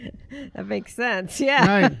pricey. That makes sense.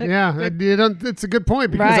 Yeah. Right. Yeah. It's a good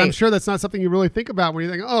point because I'm sure that's not something you really think about when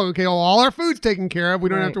you think, oh, okay, well, all our food's taken care of. We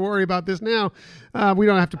don't have to worry about this now. We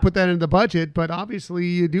don't have to put that into the budget, but obviously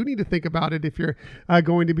you do need to think about it if you're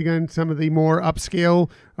going to begin some of the more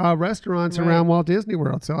upscale restaurants around Walt Disney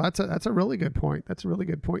World. So that's a really good point. That's a really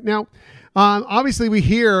good point. Now, obviously we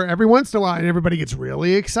hear every once in a while and everybody gets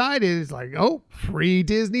really excited. It's like, oh, free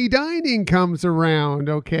Disney dining comes around.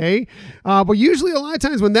 Okay. But usually a lot of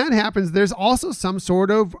times when that happens, there's also some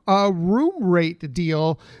sort of room rate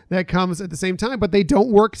deal that comes at the same time, but they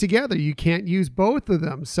don't work together. You can't use both of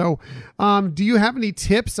them. So do you have any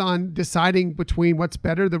tips on deciding between what's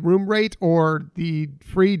better, the room rate or the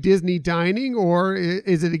free Disney dining, or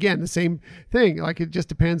is it again the same thing? Like it just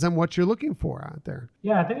depends on what you're looking for out there.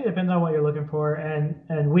 Yeah, I think it depends on what you're looking for,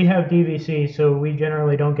 and we have DVC, so we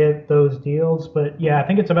generally don't get those deals. But yeah, I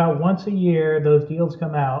think it's about once a year those deals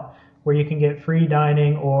come out where you can get free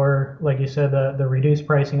dining or, like you said, the reduced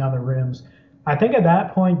pricing on the rooms. I think at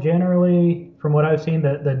that point, generally, from what I've seen,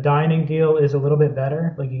 the dining deal is a little bit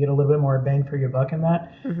better. Like you get a little bit more bang for your buck in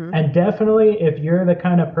that. Mm-hmm. And definitely, if you're the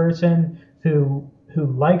kind of person who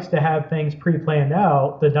likes to have things pre-planned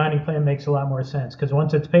out, the dining plan makes a lot more sense because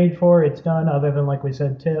once it's paid for, it's done. Other than, like we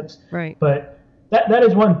said, tips. Right. But that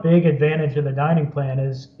is one big advantage of the dining plan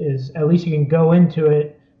is at least you can go into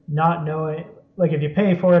it not knowing. Like if you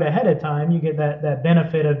pay for it ahead of time, you get that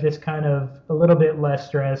benefit of just kind of a little bit less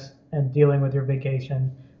stress and dealing with your vacation,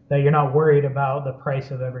 that you're not worried about the price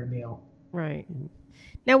of every meal. Right.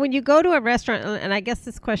 Now, when you go to a restaurant, and I guess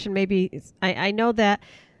this question maybe is, I know that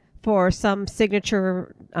for some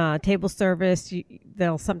signature table service,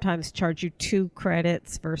 they'll sometimes charge you 2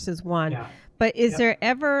 credits versus 1. Yeah. But is there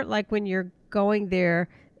ever, like when you're going there,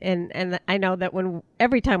 and I know that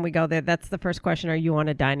every time we go there, that's the first question, are you on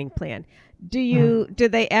a dining plan? Do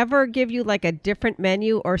they ever give you like a different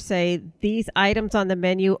menu or say these items on the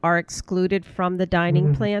menu are excluded from the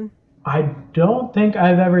dining plan? I don't think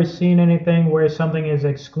I've ever seen anything where something is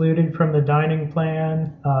excluded from the dining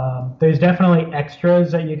plan. There's definitely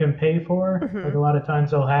extras that you can pay for. Mm-hmm. Like a lot of times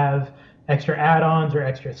they'll have extra add-ons or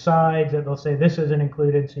extra sides that they'll say this isn't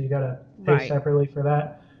included, so you got to pay separately for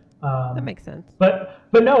that. That makes sense. But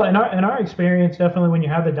no, in our experience, definitely when you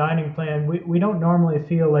have the dining plan, we don't normally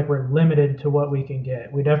feel like we're limited to what we can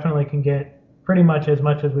get. We definitely can get pretty much as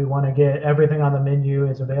we want to get. Everything on the menu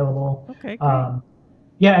is available. Okay, great.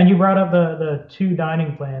 Yeah, and you brought up the 2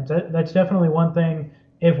 dining plans. That's definitely one thing.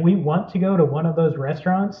 If we want to go to one of those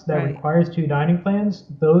restaurants that requires 2 dining plans,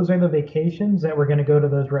 those are the vacations that we're going to go to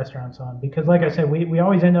those restaurants on. Because like I said, we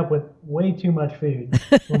always end up with way too much food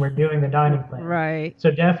when we're doing the dining plan. Right.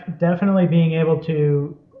 So definitely being able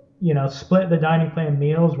to, split the dining plan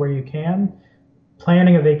meals where you can,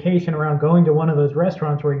 planning a vacation around going to one of those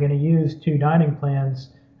restaurants where you're going to use 2 dining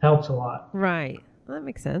plans helps a lot. Right. Well, that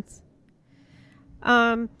makes sense.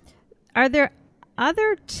 Are there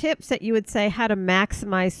other tips that you would say how to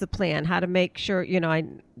maximize the plan, how to make sure,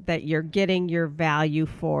 that you're getting your value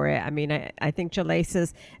for it? I mean, I think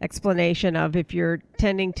Jalesa's explanation of if you're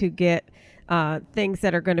tending to get things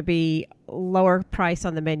that are going to be lower price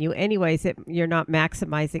on the menu anyways, you're not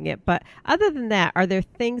maximizing it. But other than that, are there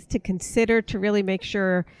things to consider to really make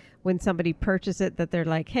sure when somebody purchases it that they're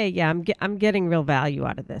like, hey, yeah, I'm getting real value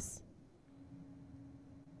out of this?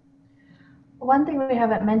 One thing we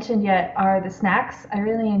haven't mentioned yet are the snacks. I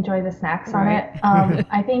really enjoy the snacks on it.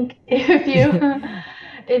 I think if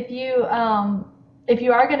you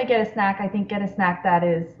are going to get a snack, I think get a snack that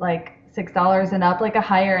is like $6 and up, like a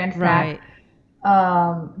higher end snack.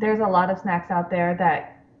 There's a lot of snacks out there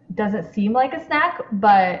that doesn't seem like a snack,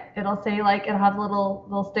 but it'll say like it'll have a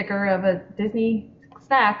little sticker of a Disney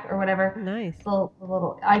snack or whatever. Nice.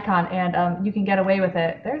 Little icon, and you can get away with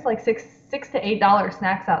it. There's like $6 to $8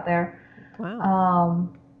 snacks out there. Wow.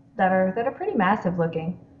 That are pretty massive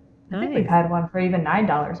looking. Nice. I think we've had one for even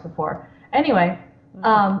 $9 before. Anyway,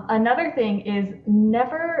 another thing is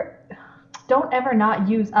don't ever not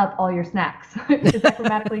use up all your snacks. Is that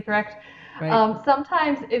grammatically correct? Right.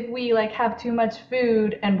 Sometimes if we like have too much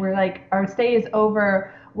food and we're like our stay is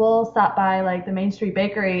over, we'll stop by like the Main Street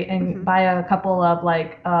Bakery and buy a couple of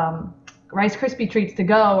like Rice Krispie treats to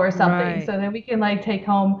go or something, so that we can like take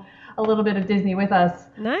home a little bit of Disney with us.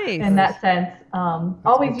 Nice. In that sense,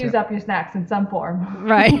 always use up your snacks in some form.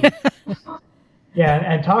 Right. Yeah,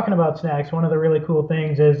 and talking about snacks, one of the really cool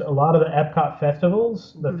things is a lot of the Epcot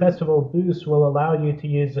festivals, the festival booths will allow you to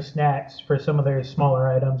use the snacks for some of their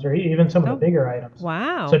smaller items or even some of the bigger items.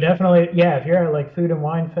 Wow. So definitely, yeah, if you're at like Food and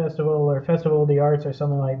Wine Festival or Festival of the Arts or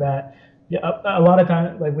something like that, a lot of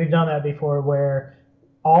times, like we've done that before where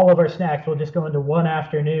all of our snacks will just go into one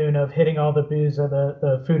afternoon of hitting all the booths of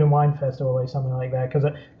the Food and Wine Festival or something like that. Because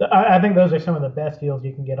I think those are some of the best deals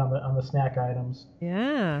you can get on the snack items.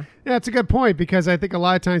 Yeah. Yeah, it's a good point because I think a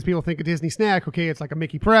lot of times people think a Disney snack, okay, it's like a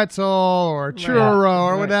Mickey pretzel or a churro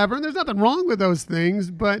or whatever, and there's nothing wrong with those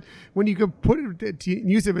things. But when you could put it to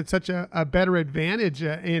use it with such a better advantage,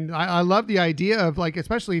 and I love the idea of like,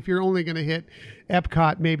 especially if you're only going to hit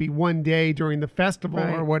Epcot maybe one day during the festival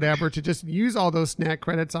or whatever, to just use all those snack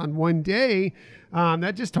credits on one day,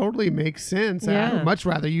 that just totally makes sense. Yeah. I would much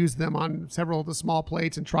rather use them on several of the small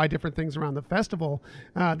plates and try different things around the festival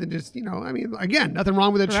than just, I mean, again, nothing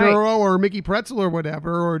wrong with a churro or Mickey pretzel or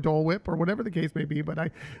whatever, or Dole Whip or whatever the case may be. But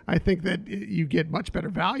I think that you get much better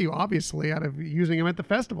value, obviously, out of using them at the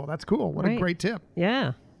festival. That's cool. What a great tip.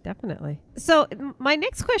 Yeah. Definitely. So my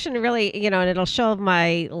next question really, and it'll show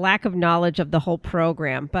my lack of knowledge of the whole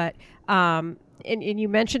program, but and you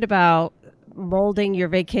mentioned about molding your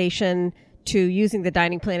vacation to using the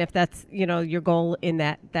dining plan if that's, your goal in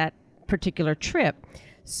that particular trip.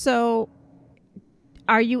 So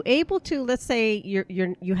are you able to, let's say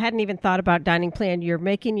you hadn't even thought about dining plan, you're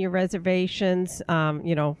making your reservations,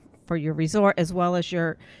 for your resort as well as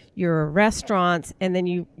your restaurants, and then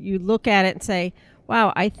you look at it and say,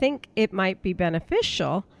 wow, I think it might be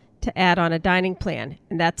beneficial to add on a dining plan,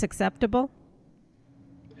 and that's acceptable?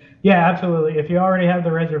 Yeah, absolutely. If you already have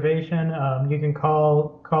the reservation, you can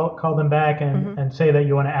call them back and say that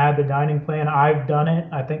you want to add the dining plan. I've done it,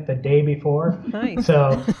 I think, the day before. Nice.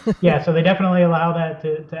 So, yeah, so they definitely allow that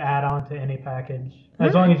to add on to any package,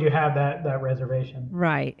 as long as you have that reservation.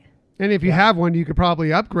 Right. And if you have one, you could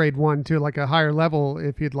probably upgrade one to like a higher level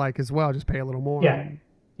if you'd like as well. Just pay a little more. Yeah.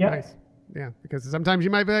 Yep. Nice. Yeah, because sometimes you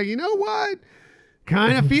might be like, you know what?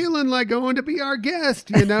 Kind of feeling like going to be our guest,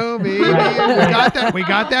 maybe we got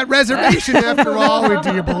that reservation after all.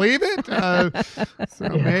 Do you believe it? So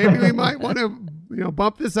maybe we might want to,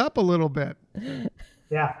 bump this up a little bit.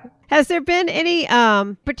 Yeah. Has there been any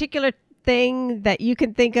particular thing that you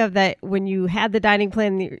can think of that when you had the dining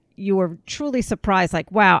plan, you were truly surprised,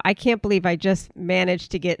 like, wow, I can't believe I just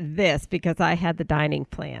managed to get this because I had the dining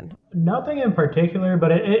plan? Nothing in particular,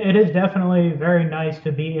 but it is definitely very nice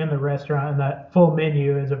to be in the restaurant and that full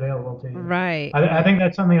menu is available to you. Right. I think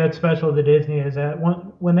that's something that's special to Disney is that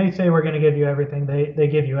when they say we're going to give you everything, they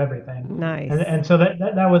give you everything. Nice. And so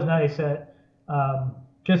that was nice. That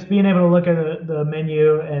just being able to look at the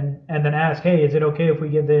menu and then ask, hey, is it okay if we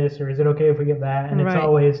get this or is it okay if we get that? And it's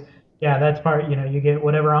always, that's part, you get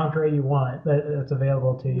whatever entree you want that's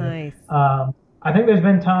available to you. Nice. I think there's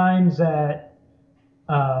been times that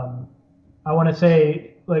I want to say,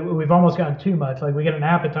 like, we've almost gotten too much. Like, we get an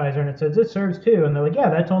appetizer and it says, this serves two. And they're like, yeah,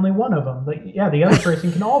 that's only one of them. Like, yeah, the other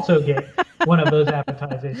person can also get one of those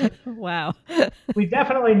appetizers. Wow. We've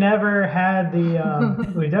definitely never had the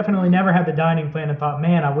dining plan and thought,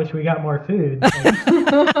 man, I wish we got more food. Like,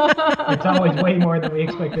 it's always way more than we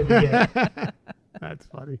expected to get. That's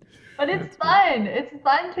funny. But it's fun. It's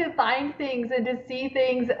fun to find things and to see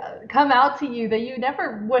things come out to you that you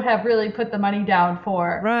never would have really put the money down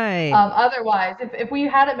for. Right. Otherwise, if we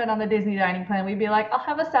hadn't been on the Disney dining plan, we'd be like, I'll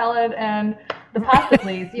have a salad and the pasta,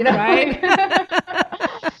 please. Right.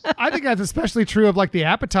 I think that's especially true of like the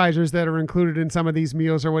appetizers that are included in some of these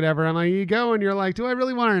meals or whatever. I'm like, you go and you're like, do I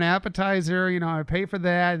really want an appetizer? You know, I pay for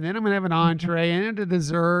that, and then I'm gonna have an entree and a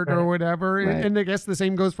dessert or whatever. Right. And I guess the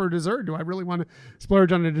same goes for dessert. Do I really want to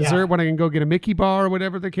splurge on a dessert when I can go get a Mickey bar or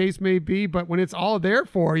whatever the case may be? But when it's all there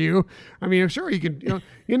for you, I mean, I'm sure you can.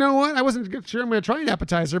 You know what? I wasn't sure I'm going to try an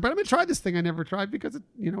appetizer, but I'm going to try this thing I never tried because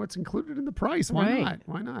it's included in the price. Why not?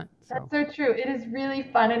 Why not? That's so true. It is really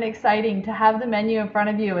fun and exciting to have the menu in front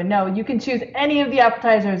of you and know you can choose any of the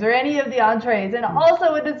appetizers or any of the entrees and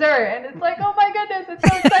also a dessert. And it's like, oh my goodness, it's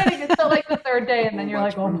so exciting. It's still like the third day, and then you're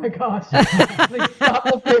like, oh my gosh, please stop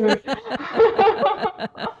the food.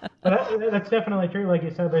 But that's definitely true. Like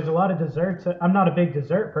you said, there's a lot of desserts. I'm not a big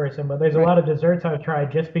dessert person, but there's a lot of desserts I've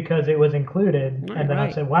tried just because it was included. And then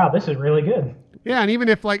I said, wow, this is really good. Yeah. And even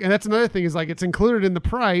if and that's another thing is like it's included in the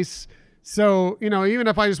price. So, even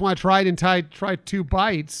if I just want to try it and try 2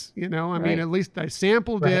 bites, I mean, at least I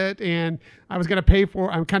sampled it and I was going to pay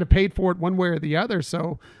for it. I'm kind of paid for it one way or the other.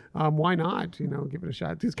 So why not, give it a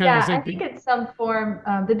shot? It's kind of the same thing. I think in some form,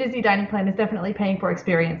 the Disney dining plan is definitely paying for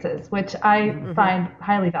experiences, which I find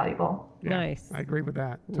highly valuable. Yeah, nice. I agree with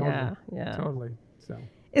that. Totally. Yeah. Totally. So.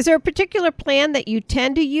 Is there a particular plan that you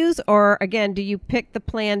tend to use, or again, do you pick the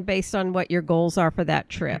plan based on what your goals are for that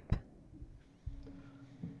trip?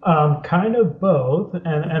 Kind of both.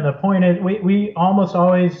 And the point is, we almost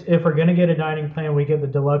always, if we're going to get a dining plan, we get the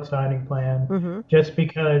deluxe dining plan, just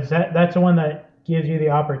because that's the one that gives you the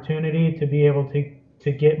opportunity to be able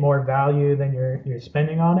to get more value than you're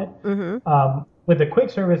spending on it. With the quick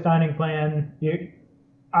service dining plan,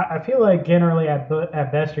 I feel like generally at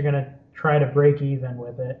best you're going to try to break even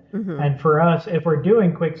with it. And for us, if we're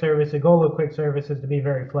doing quick service, the goal of quick service is to be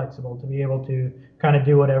very flexible, to be able to kind of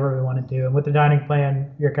do whatever we want to do. And with the dining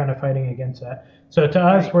plan, you're kind of fighting against that. So to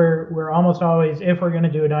us, we're almost always, if we're going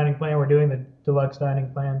to do a dining plan, we're doing the deluxe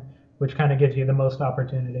dining plan, which kind of gives you the most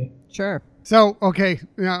opportunity. Sure. So, okay,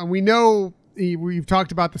 we know we've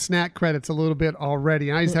talked about the snack credits a little bit already.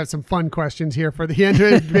 And I just have some fun questions here for the end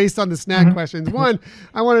based on the snack questions. One,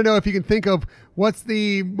 I want to know if you can think of what's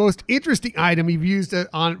the most interesting item you've used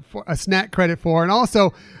on for a snack credit for. And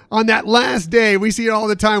also on that last day, we see it all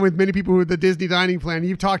the time with many people with the Disney dining plan.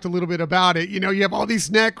 You've talked a little bit about it. You have all these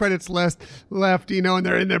snack credits left, and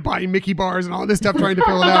they're in there buying Mickey bars and all this stuff trying to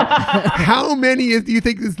fill it out. How many do you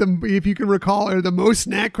think is if you can recall, are the most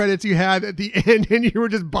snack credits you had at the end and you were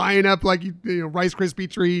just buying up like Rice Krispie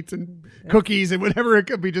treats and cookies and whatever it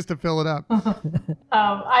could be just to fill it up?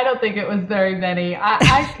 I don't think it was very many. I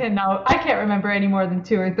can't remember any more than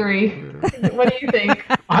 2 or 3. What do you think?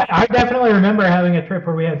 I definitely remember having a trip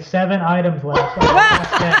where we had 7 items left.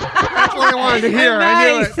 That's what I wanted to hear.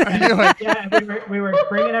 Nice. I knew it. Yeah, we were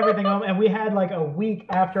bringing everything home, and we had like a week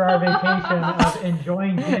after our vacation of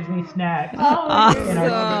enjoying Disney snacks.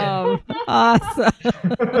 Awesome.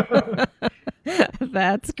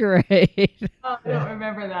 That's great. I don't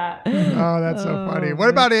remember that. Oh, that's so funny. What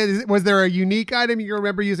about it? Was there a unique item you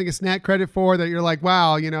remember using a snack credit for that you're like,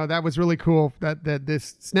 wow, that was really cool that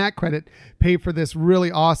this snack credit paid for this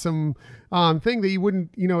really awesome thing that you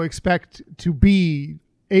wouldn't, expect to be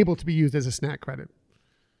able to be used as a snack credit?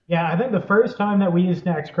 Yeah, I think the first time that we used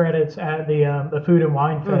snacks credits at the Food and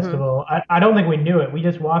Wine Festival, I don't think we knew it. We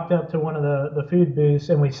just walked up to one of the food booths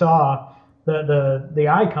and we saw the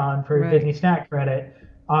icon for Disney snack credit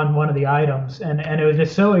on one of the items, and it was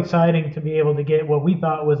just so exciting to be able to get what we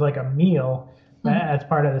thought was like a meal as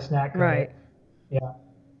part of the snack credit. Right. Yeah.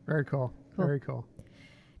 Very cool. Very cool.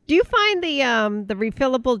 Do you find the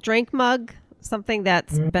refillable drink mug something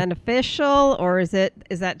that's beneficial, or is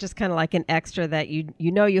that just kind of like an extra that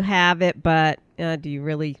you have it, but do you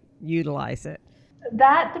really utilize it?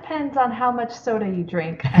 That depends on how much soda you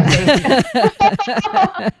drink.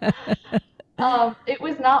 It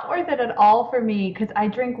was not worth it at all for me because I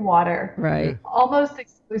drink water. Right. Almost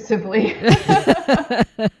exclusively.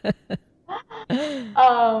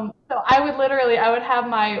 So I would have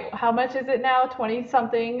how much is it now? 20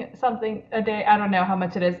 something a day. I don't know how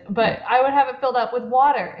much it is, but I would have it filled up with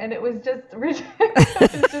water, and it was just ridiculous.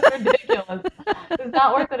 It's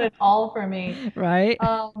not worth it at all for me. Right.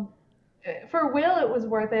 For Will, it was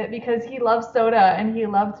worth it because he loves soda and he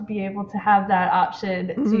loved to be able to have that option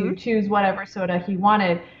to choose whatever soda he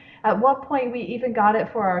wanted. At one point, we even got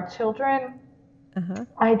it for our children.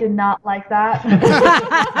 I did not like that.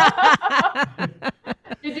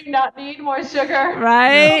 You do not need more sugar.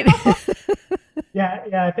 Right.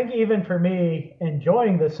 Yeah. I think even for me,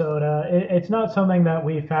 enjoying the soda, it's not something that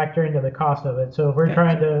we factor into the cost of it. So if we're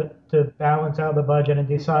trying to balance out the budget and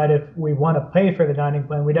decide if we want to pay for the dining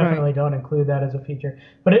plan, we definitely don't include that as a feature.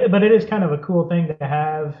 But it is kind of a cool thing to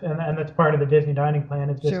have, and that's part of the Disney dining plan.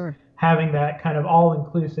 It's just having that kind of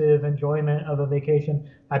all-inclusive enjoyment of a vacation.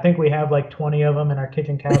 I think we have like 20 of them in our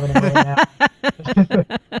kitchen cabinet right now.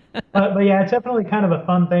 But yeah, it's definitely kind of a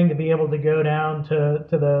fun thing to be able to go down to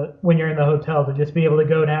the when you're in the hotel, to just be able to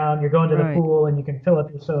go down. You're going to the pool and you can fill up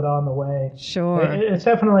your soda on the way. Sure. It's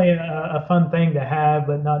definitely a fun thing to have,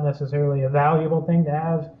 but not necessarily a valuable thing to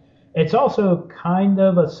have. It's also kind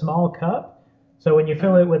of a small cup. So when you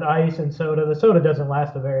fill it with ice and soda, the soda doesn't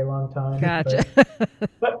last a very long time. Gotcha.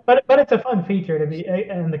 But it's a fun feature to be,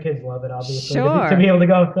 and the kids love it, obviously. Sure. To be able to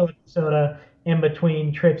go and fill up the soda in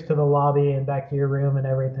between trips to the lobby and back to your room and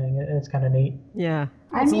everything. It's kind of neat. Yeah.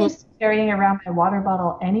 I'm used to carrying around my water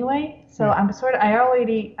bottle anyway, so I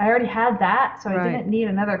already had that, so I didn't need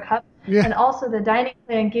another cup. Yeah. And also the dining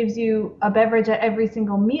plan gives you a beverage at every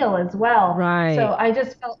single meal as well. Right. So I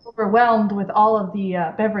just felt overwhelmed with all of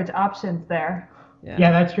the beverage options there.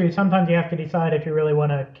 Yeah, that's true. Sometimes you have to decide if you really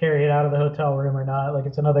want to carry it out of the hotel room or not. Like,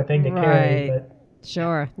 it's another thing to carry. But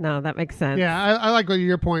sure. No, that makes sense. Yeah, I like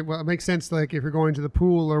your point. Well, it makes sense, like, if you're going to the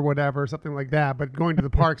pool or whatever, something like that. But going to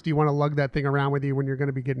the parks, do you want to lug that thing around with you when you're going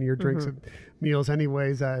to be getting your drinks and meals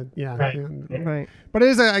anyways? Right. But it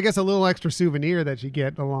is, I guess, a little extra souvenir that you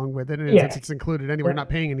get along with it. And since it's included anyway, you're not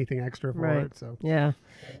paying anything extra for it. So yeah.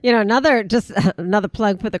 You know, another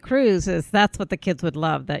plug for the cruise is that's what the kids would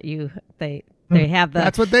love, that they have the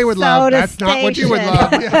That's what they would love. That's station. Not what you would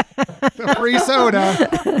love. Yeah. The free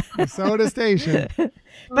soda. The soda station.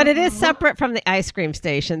 But it is separate from the ice cream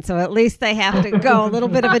station, so at least they have to go a little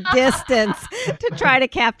bit of a distance to try to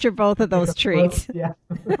capture both of those treats. Yeah.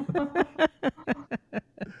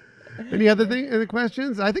 Any other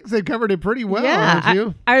questions? I think they covered it pretty well, haven't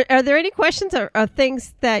you? Are there any questions or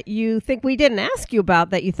things that you think we didn't ask you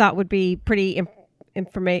about that you thought would be pretty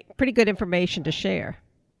good information to share?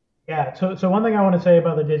 Yeah, so one thing I want to say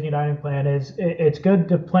about the Disney dining plan is it's good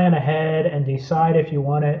to plan ahead and decide if you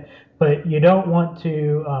want it, but you don't want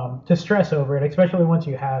to stress over it, especially once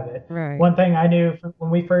you have it. Right. One thing I knew when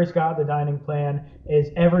we first got the dining plan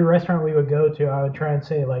is every restaurant we would go to, I would try and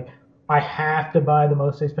say, like, I have to buy the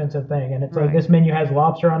most expensive thing. And it's like, this menu has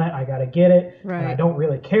lobster on it, I got to get it. Right. And I don't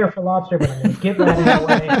really care for lobster, but I'm going to get that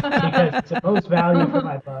anyway because it's the most value for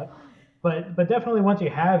my buck. But definitely once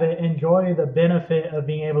you have it, enjoy the benefit of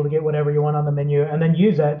being able to get whatever you want on the menu, and then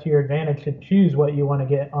use that to your advantage to choose what you want to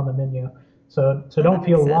get on the menu. So don't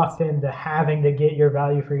feel locked into having to get your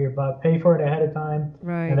value for your buck. Pay for it ahead of time,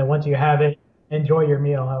 and then once you have it, enjoy your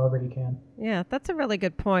meal however you can. Yeah, that's a really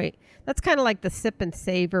good point. That's kind of like the sip and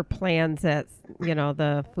savor plans at,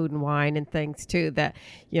 the Food and Wine and things too, that,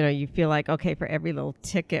 you feel like, okay, for every little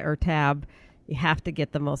ticket or tab, you have to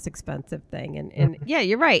get the most expensive thing. And yeah,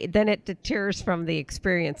 you're right. Then it deters from the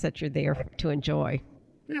experience that you're there to enjoy.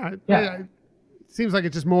 Yeah. It seems like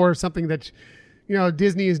it's just more something that,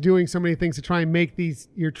 Disney is doing so many things to try and make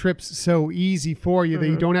your trips so easy for you that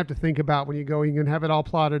you don't have to think about when you go. You can have it all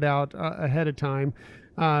plotted out ahead of time.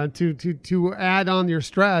 To add on your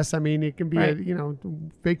stress. I mean, it can be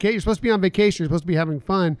vacation. You're supposed to be on vacation. You're supposed to be having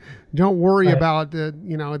fun. Don't worry about the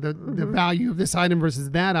value of this item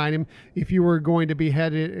versus that item. If you were going to be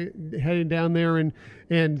heading down there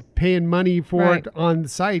and paying money for it on the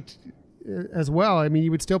site as well, I mean,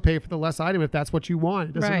 you would still pay for the less item if that's what you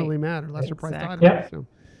want. It doesn't really matter. Lesser priced item. Yeah.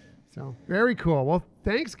 So very cool. Well,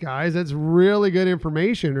 thanks, guys. That's really good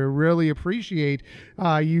information. I really appreciate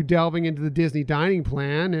you delving into the Disney dining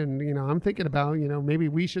plan. And, I'm thinking about, maybe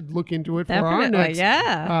we should look into it for our next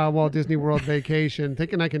Walt Disney World vacation.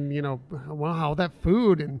 Thinking I can, wow, that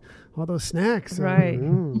food and all those snacks. Right.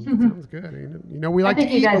 Sounds good. We like to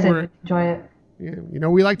eat. You guys enjoy it. Yeah,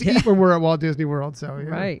 we like to eat when we're at Walt Disney World. So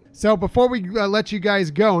Right. So before we let you guys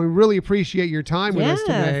go, we really appreciate your time with us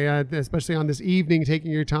today, especially on this evening, taking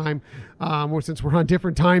your time. Since we're on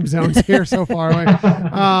different time zones here so far away.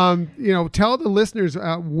 Tell the listeners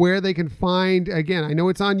where they can find. Again, I know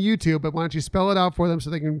it's on YouTube, but why don't you spell it out for them so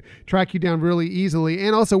they can track you down really easily,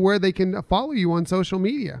 and also where they can follow you on social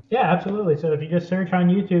media. Yeah, absolutely. So if you just search on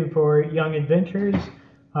YouTube for Young Adventures,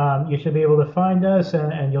 you should be able to find us,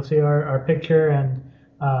 and you'll see our picture. And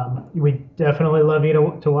we definitely love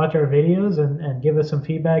you to watch our videos and give us some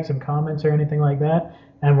feedback, some comments, or anything like that.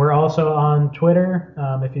 And we're also on Twitter.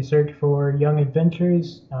 If you search for Young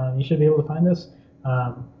Adventures, you should be able to find us.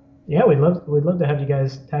 We'd love to have you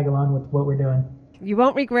guys tag along with what we're doing. You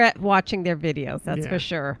won't regret watching their videos. That's for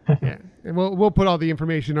sure. Yeah. And we'll put all the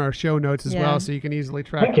information in our show notes as well, so you can easily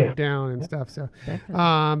track it down and stuff. So,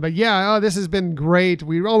 but yeah, this has been great.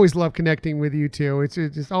 We always love connecting with you too. It's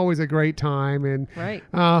just always a great time, and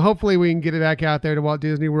hopefully we can get it back out there to Walt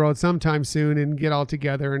Disney World sometime soon and get all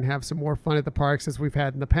together and have some more fun at the parks as we've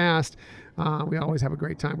had in the past. We always have a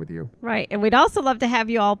great time with you. Right. And we'd also love to have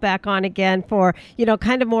you all back on again for,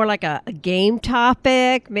 kind of more like a game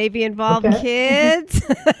topic, maybe involve kids.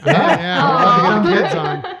 We'd love to get kids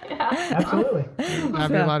on. Absolutely.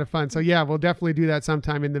 That'd be a lot of fun. So yeah, we'll definitely do that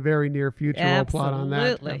sometime in the very near future. We'll plot on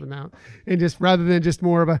that. And just rather than just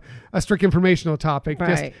more of a strict informational topic,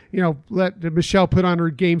 just, let Michelle put on her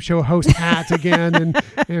game show host hat again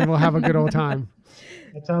and we'll have a good old time.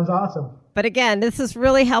 That sounds awesome. But again, this is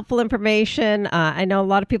really helpful information. I know a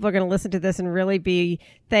lot of people are going to listen to this and really be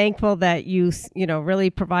thankful that you really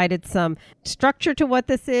provided some structure to what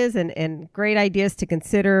this is and great ideas to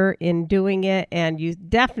consider in doing it. And you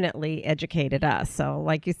definitely educated us. So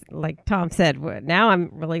like Tom said, now I'm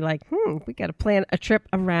really like, we got to plan a trip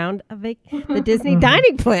around the Disney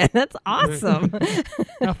dining plan. That's awesome.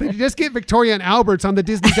 Now, if they just get Victoria and Albert's on the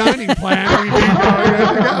Disney dining plan, we'd be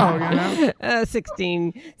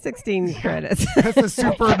go. 16 credits. That's a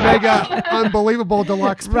super mega unbelievable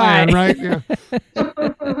deluxe plan, right? Yeah.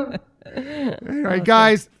 All right,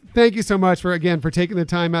 guys, thank you so much for taking the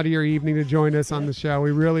time out of your evening to join us on the show.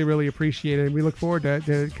 We really, really appreciate it. And we look forward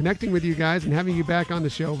to connecting with you guys and having you back on the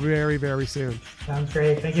show very, very soon. Sounds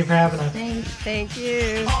great. Thank you for having us. Thanks. Thank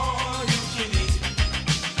you.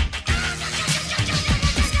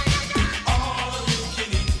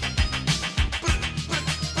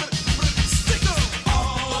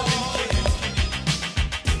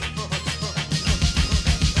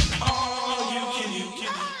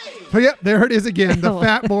 But yeah, there it is again. The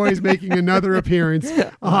Fat Boys making another appearance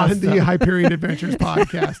on the Hyperion Adventures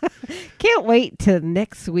podcast. Can't wait till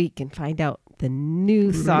next week and find out the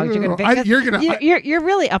new songs you're going to pick. You're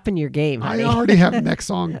really up in your game, honey. I already have the next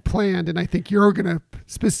song planned, and I think you're going to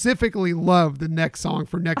specifically love the next song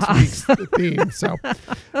for next week's theme. So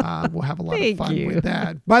we'll have a lot of fun with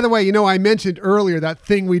that. By the way, I mentioned earlier that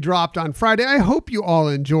thing we dropped on Friday. I hope you all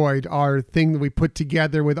enjoyed our thing that we put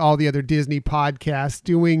together with all the other Disney podcasts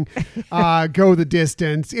doing Go the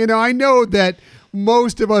Distance. I know that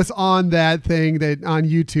most of us on that thing that on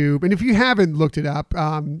YouTube, and if you haven't looked it up,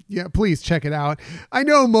 please check it out. I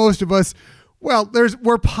know most of us,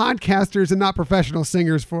 we're podcasters and not professional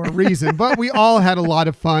singers for a reason, but we all had a lot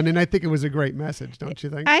of fun, and I think it was a great message, don't you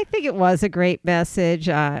think? I think it was a great message.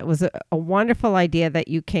 It was a wonderful idea that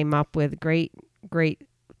you came up with. Great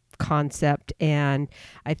concept, and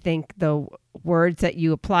I think the words that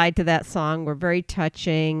you applied to that song were very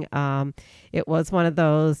touching. It was one of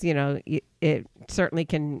those, it certainly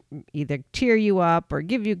can either cheer you up or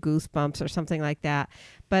give you goosebumps or something like that.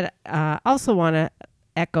 But also want to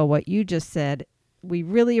echo what you just said. We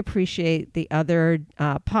really appreciate the other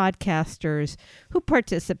podcasters who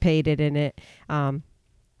participated in it.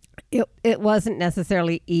 It wasn't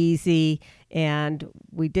necessarily easy, and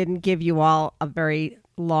we didn't give you all a very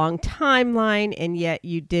long timeline, and yet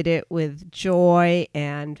you did it with joy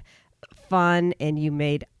and fun, and you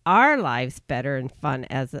made our lives better and fun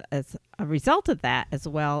as a result of that, as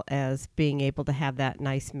well as being able to have that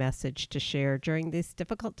nice message to share during this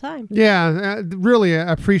difficult time. Yeah, really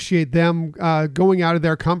appreciate them going out of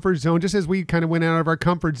their comfort zone, just as we kind of went out of our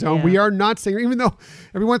comfort zone. Yeah. We are not singers, even though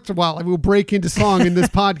every once in a while I will break into song in this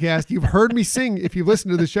podcast. You've heard me sing if you've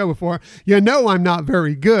listened to the show before. I'm not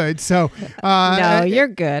very good. So no, you're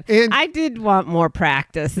good. And I did want more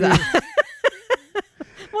practice.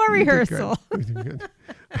 More rehearsal.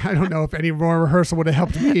 I don't know if any more rehearsal would have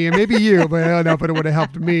helped me, and maybe you, but I don't know if it would have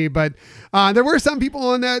helped me. But there were some people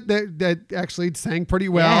on that actually sang pretty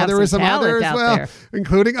well. Yeah, there were some others as well, there,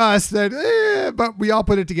 including us, but we all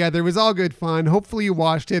put it together. It was all good fun. Hopefully you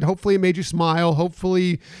watched it. Hopefully it made you smile.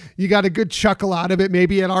 Hopefully you got a good chuckle out of it,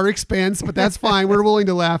 maybe at our expense, but that's fine. We're willing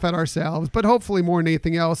to laugh at ourselves. But hopefully more than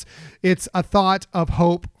anything else, it's a thought of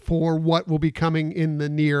hope for what will be coming in the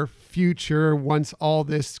near future once all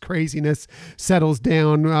this craziness settles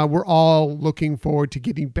down. We're all looking forward to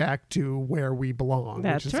getting back to where we belong.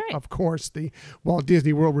 That's which is, right. of course, the Walt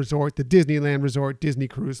Disney World Resort, the Disneyland Resort, Disney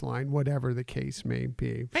Cruise Line, whatever the case may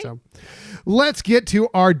be. Right. So let's get to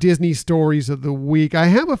our Disney stories of the week. I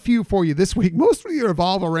have a few for you this week. Mostly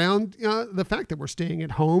revolve around the fact that we're staying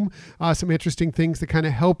at home. Some interesting things to kind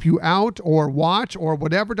of help you out or watch or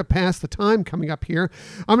whatever to pass the time coming up here.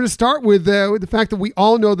 I'm going to start with the fact that we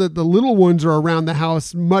all know that the little ones are around the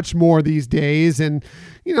house much more these days. And,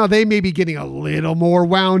 they may be getting a little more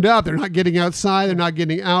wound up. They're not getting outside. They're not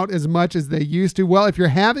getting out as much as they used to. Well, if you're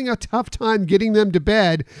having a tough time getting them to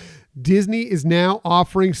bed, Disney is now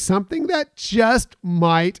offering something that just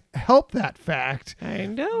might help that fact. I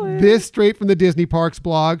know it. This straight from the Disney Parks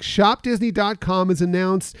blog. ShopDisney.com has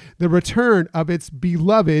announced the return of its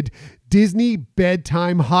beloved Disney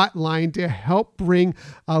Bedtime Hotline to help bring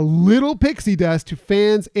a little pixie dust to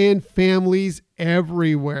fans and families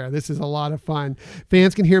everywhere. This is a lot of fun.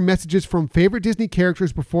 Fans can hear messages from favorite Disney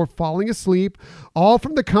characters before falling asleep, all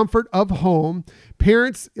from the comfort of home.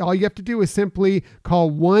 Parents, all you have to do is simply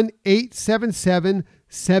call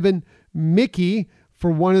 1-877-7-MICKEY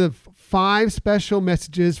for one of the 5 special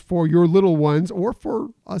messages for your little ones or for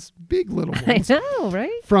us big little ones. I know,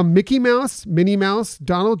 right? From Mickey Mouse, Minnie Mouse,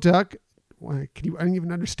 Donald Duck. I don't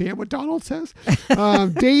even understand what Donald says.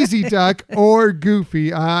 Daisy Duck or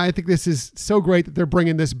Goofy. I think this is so great that they're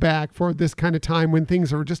bringing this back for this kind of time when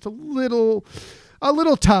things are just a little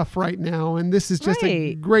tough right now. And this is just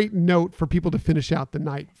a great note for people to finish out the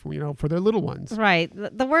night for their little ones. Right.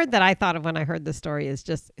 The word that I thought of when I heard the story is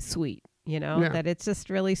just sweet. That it's just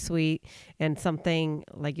really sweet and something,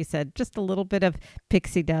 like you said, just a little bit of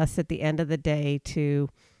pixie dust at the end of the day to,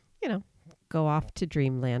 go off to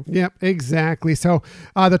dreamland. Yep, exactly. So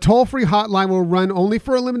the toll-free hotline will run only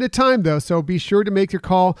for a limited time, though. So be sure to make your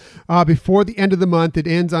call before the end of the month. It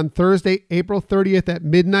ends on Thursday, April 30th at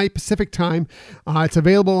midnight Pacific time. It's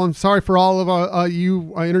available. I'm sorry for all of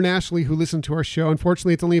you internationally who listen to our show.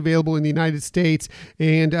 Unfortunately, it's only available in the United States,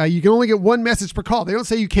 and you can only get one message per call. They don't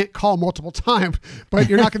say you can't call multiple times, but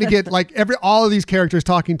you're not going to get all of these characters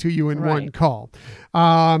talking to you in one call.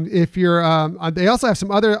 If you're, they also have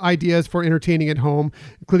some other ideas for entertaining at home,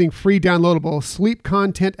 including free downloadable sleep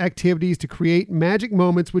content activities to create magic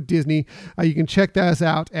moments with Disney. You can check those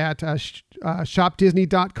out at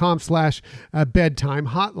shopdisney.com/bedtime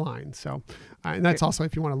hotline. So, and that's also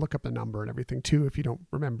if you want to look up the number and everything too, if you don't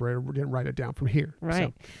remember it or didn't write it down from here.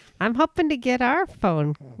 Right. So. I'm hoping to get our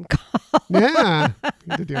phone call. Yeah.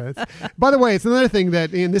 To do it. By the way, it's another thing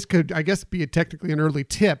that, and this could, I guess, be technically an early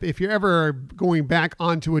tip. If you're ever going back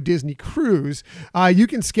onto a Disney cruise, you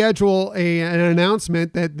can schedule an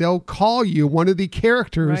announcement that they'll call you. One of the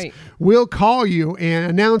characters will call you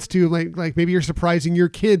and announce to like maybe you're surprising your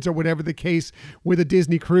kids or whatever the case with a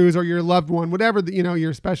Disney cruise or your loved one, whatever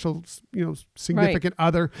your special, significant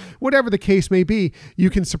other, whatever the case may be,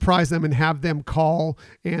 you can surprise them and have them call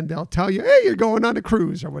and they'll tell you, hey, you're going on a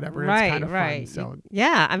cruise or whatever. It's kind of fun. So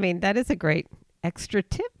yeah, I mean, that is a great extra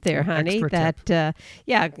tip there, honey.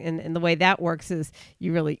 And the way that works is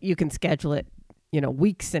you can schedule it,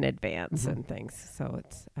 weeks in advance and things. So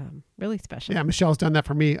it's really special. Yeah, Michelle's done that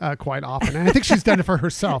for me quite often. And I think she's done it for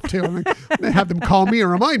herself too. I mean, they have them call me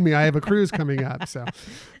and remind me I have a cruise coming up. So,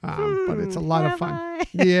 but it's a lot of fun.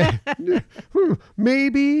 Yeah,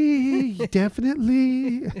 maybe,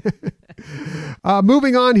 definitely.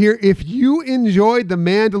 Moving on here. If you enjoyed The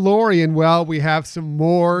Mandalorian, well, we have some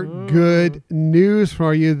more good news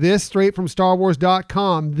for you. This straight from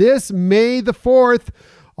StarWars.com. This May the 4th,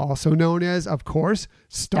 also known as, of course,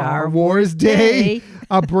 Star Wars Day.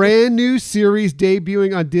 A brand new series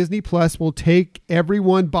debuting on Disney Plus will take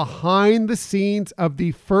everyone behind the scenes of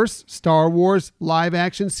the first Star Wars live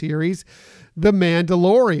action series, The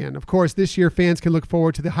Mandalorian. Of course, this year fans can look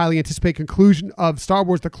forward to the highly anticipated conclusion of Star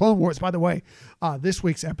Wars: The Clone Wars. By the way, this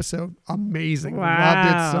week's episode, amazing. Wow. Loved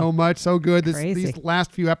it so much. So good. These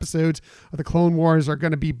last few episodes of The Clone Wars are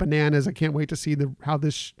going to be bananas. I can't wait to see how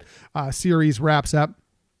this series wraps up.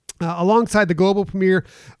 Alongside the global premiere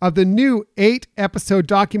of the new 8-episode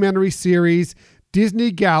documentary series,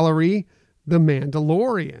 Disney Gallery, The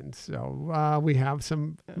Mandalorian. So we have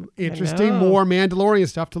some interesting, more Mandalorian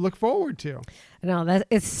stuff to look forward to. No, that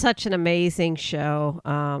it's such an amazing show.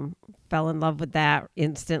 Fell in love with that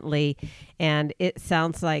instantly. And it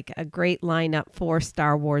sounds like a great lineup for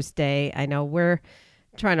Star Wars Day. I know we're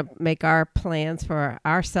trying to make our plans for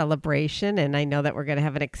our celebration, and I know that we're going to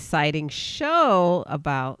have an exciting show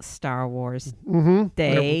about Star Wars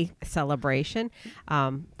Day celebration.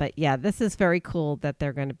 But yeah, this is very cool that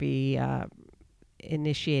they're going to be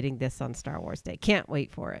initiating this on Star Wars Day. Can't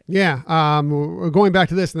wait for it. Yeah. We're going back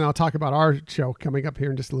to this, and then I'll talk about our show coming up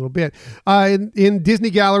here in just a little bit. In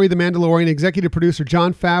Disney Gallery, The Mandalorian, executive producer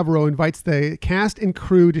Jon Favreau invites the cast and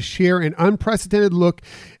crew to share an unprecedented look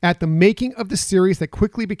at the making of the series that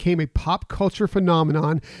quickly became a pop culture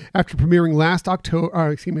phenomenon after premiering last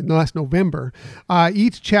November.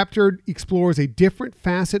 Each chapter explores a different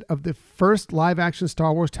facet of the first live-action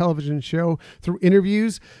Star Wars television show through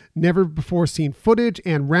interviews, never-before-seen footage,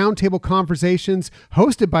 and roundtable conversations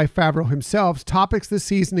hosted by Favreau himself. Topics this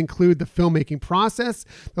season include the filmmaking process,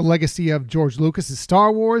 the legacy of George Lucas's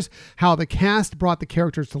Star Wars, how the cast brought the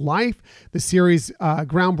characters to life, the series'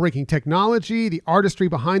 groundbreaking technology, the artistry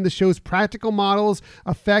behind the show's practical models,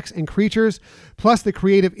 effects, and creatures, plus the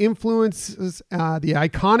creative influences, the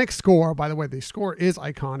iconic score. By the way, the score is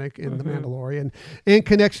iconic in The Mandalorian, and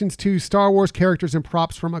connections to Star Wars characters and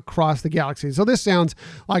props from across the galaxy. So this sounds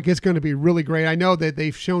like it's going to be really great. I know that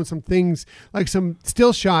they've shown some things, like some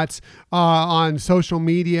still shots on social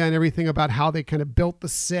media and everything about how they kind of built the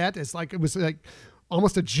set. It's like, it was like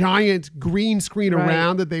almost a giant green screen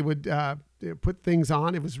around that they would put things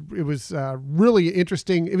on. It was really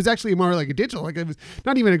interesting. It was actually more like a digital, like it was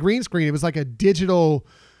not even a green screen. It was like a digital,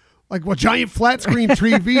 like a giant flat screen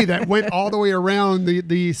TV that went all the way around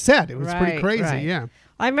the set. It was pretty crazy. Right. Yeah.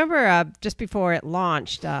 I remember just before it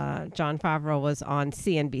launched, Jon Favreau was on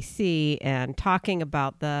CNBC and talking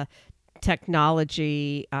about the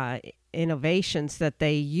technology innovations that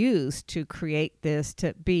they used to create this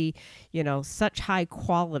to be, such high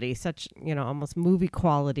quality, such, almost movie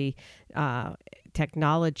quality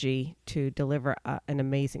technology to deliver an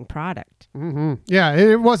amazing product. Mm-hmm. Yeah,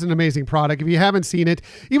 it was an amazing product. If you haven't seen it,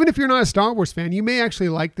 even if you're not a Star Wars fan, you may actually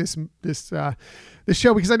like this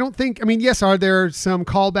show, because I don't think, yes, are there some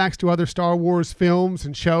callbacks to other Star Wars films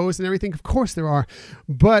and shows and everything? Of course there are,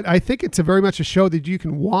 but I think it's very much a show that you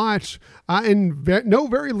can watch and know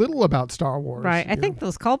very little about Star Wars. Right. I think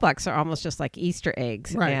those callbacks are almost just like Easter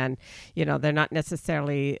eggs, and they're not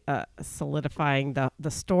necessarily solidifying the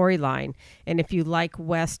storyline. And if you like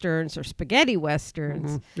westerns or spaghetti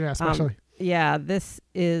westerns, yeah, especially. This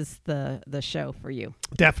is the show for you.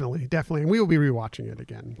 Definitely. And we will be rewatching it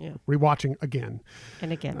again. Yeah. Rewatching again.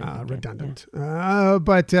 And again. Redundant. Yeah.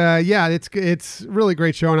 But it's really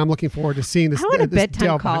great show, and I'm looking forward to seeing this. I want a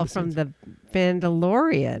bedtime call from the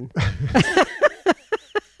Mandalorian.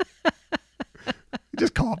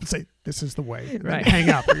 Just call up and say, "This is the way." And right. Hang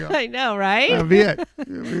up. I know, right? That'll be it.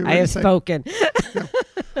 I have spoken.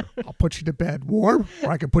 I'll put you to bed warm, or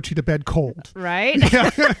I can put you to bed cold. Right?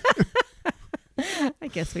 I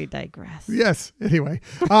guess we digress. Yes. Anyway,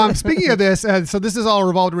 speaking of this, so this is all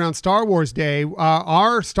revolved around Star Wars Day.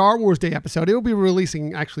 Our Star Wars Day episode, it will be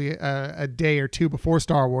releasing actually a day or two before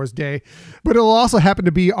Star Wars Day, but it'll also happen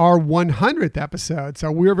to be our 100th episode.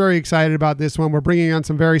 So we're very excited about this one. We're bringing on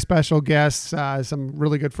some very special guests, some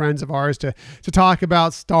really good friends of ours to talk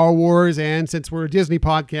about Star Wars. And since we're a Disney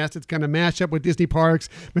podcast, it's going to mash up with Disney parks.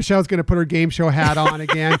 Michelle's going to put her game show hat on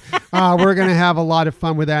again. We're going to have a lot of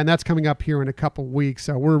fun with that, and that's coming up here in a couple weeks,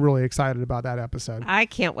 so we're really excited about that episode. I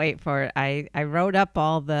can't wait for it. I wrote up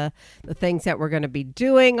all the things that we're going to be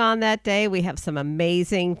doing on that day. We have some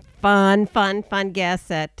amazing fun guests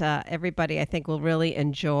that everybody I think will really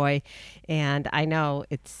enjoy, and I know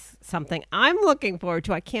it's something I'm looking forward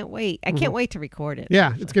to. I can't wait. I can't wait to record it.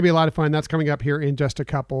 Yeah, it's gonna be a lot of fun. That's coming up here in just a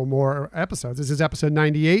couple more episodes. This is episode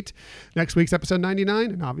 98. Next week's episode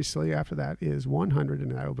 99, and obviously after that is 100,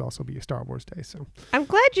 and that will also be a Star Wars Day. So I'm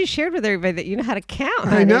glad you shared with everybody that you know how to count.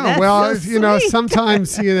 I know. That's well, so sweet.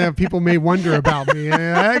 Sometimes people may wonder about me.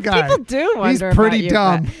 That guy, people do wonder. He's pretty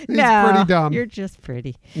about dumb. You, He's pretty dumb. You're just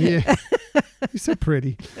pretty. Yeah, you're so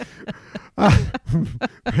pretty.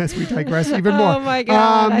 As we digress even more. Oh my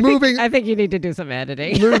God! I think you need to do some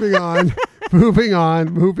editing. Moving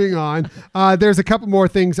on. There's a couple more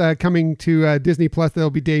things coming to Disney Plus that'll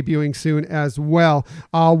be debuting soon as well.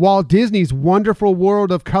 Walt Disney's Wonderful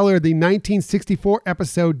World of Color, the 1964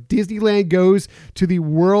 episode Disneyland Goes to the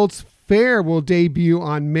World's Fair, will debut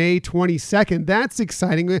on May 22nd. That's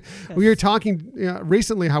exciting. Yes. We were talking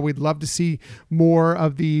recently how we'd love to see more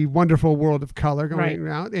of the Wonderful World of Color going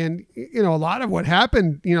out. And, a lot of what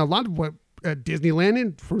happened, a lot of what Disneyland,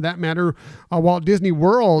 and for that matter, Walt Disney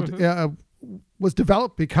World, was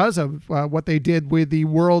developed because of what they did with the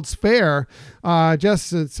World's Fair. This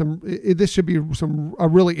should be a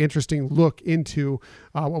really interesting look into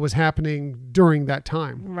what was happening during that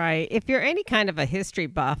time. Right. If you're any kind of a history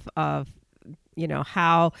buff of,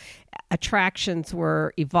 how attractions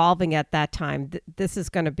were evolving at that time, this is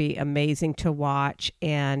going to be amazing to watch.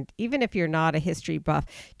 And even if you're not a history buff,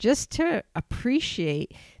 just to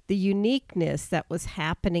appreciate the uniqueness that was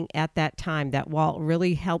happening at that time, that Walt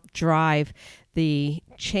really helped drive the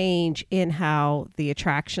change in how the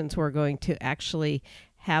attractions were going to actually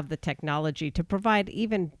have the technology to provide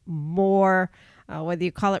even more, whether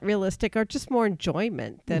you call it realistic or just more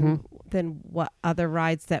enjoyment than what other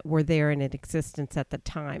rides that were there in existence at the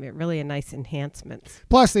time. It really a nice enhancements.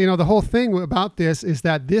 Plus, the whole thing about this is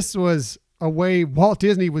that this was a way Walt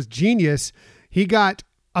Disney was genius. He got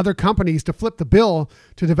other companies to flip the bill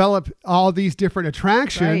to develop all these different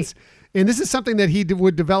attractions. Right. And this is something that he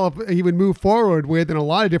would develop, he would move forward with in a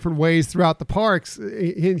lot of different ways throughout the parks.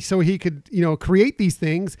 And so he could, create these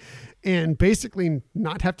things and basically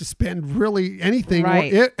not have to spend really anything,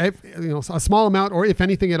 Right. or a small amount, or if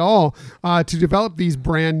anything at all, to develop these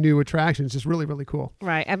brand new attractions. Just really, really cool.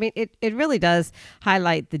 Right. I mean, it really does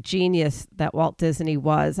highlight the genius that Walt Disney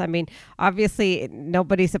was. I mean, obviously,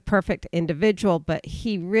 nobody's a perfect individual, but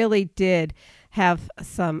he really did have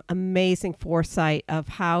some amazing foresight of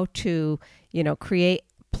how to, create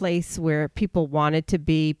place where people wanted to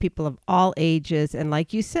be, people of all ages. And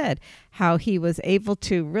like you said, how he was able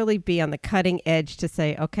to really be on the cutting edge to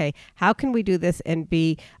say, okay, how can we do this and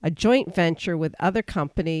be a joint venture with other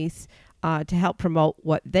companies to help promote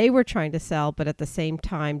what they were trying to sell, but at the same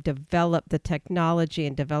time develop the technology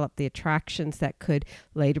and develop the attractions that could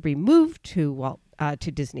later be moved to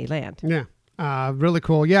Disneyland. Yeah. Really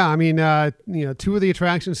cool. Yeah. I mean, two of the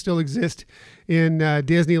attractions still exist in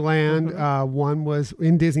Disneyland. Mm-hmm. One was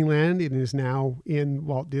in Disneyland and is now in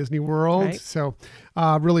Walt Disney World. Right. So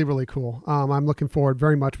really, really cool. I'm looking forward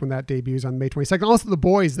very much when that debuts on May 22nd. Also, The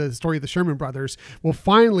Boys, the story of the Sherman Brothers, will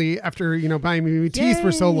finally, after, buying me teased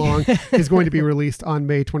for so long, is going to be released on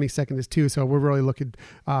May 22nd as too. So we're really looking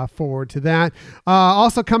forward to that.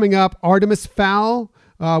 Also coming up, Artemis Fowl,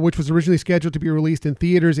 which was originally scheduled to be released in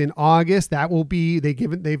theaters in August. That will be,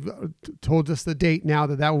 they've told us the date now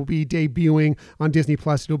that will be debuting on Disney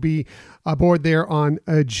Plus. It'll be aboard there on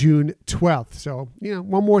June 12th. So,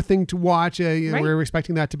 one more thing to watch. Right. We're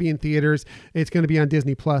expecting that to be in theaters. It's going to be on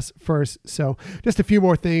Disney Plus first. So just a few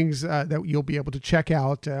more things that you'll be able to check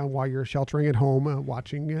out while you're sheltering at home,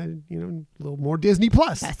 watching, a little more Disney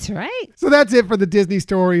Plus. That's right. So that's it for the Disney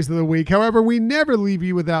stories of the week. However, we never leave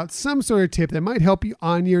you without some sort of tip that might help you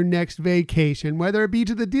on your next vacation, whether it be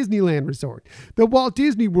to the Disneyland Resort, the Walt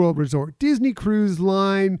Disney World Resort, Disney Cruise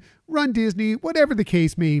Line, Run Disney, whatever the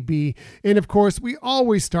case may be. And of course, we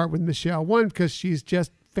always start with Michelle. One, because she's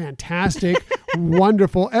just fantastic,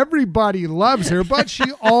 wonderful. Everybody loves her, but she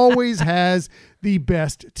always has the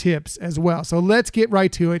best tips as well. So let's get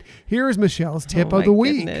right to it. Here is Michelle's tip of the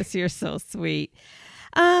week. Goodness, you're so sweet.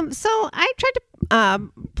 So I tried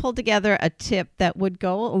to pull together a tip that would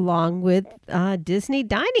go along with Disney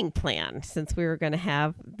dining plan, since we were going to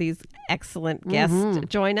have these excellent guests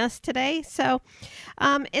join us today. So,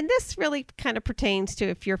 and this really kind of pertains to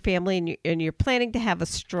if you're family and you're planning to have a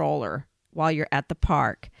stroller while you're at the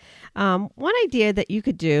park. One idea that you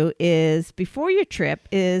could do is, before your trip,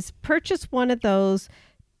 is purchase one of those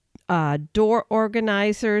door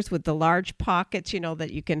organizers with the large pockets,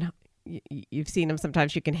 that you can. You've seen them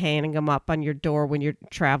sometimes. You can hang them up on your door when you're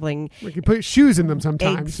traveling. We can put shoes in them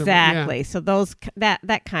sometimes. Exactly. So those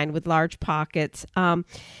that kind with large pockets,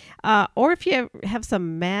 or if you have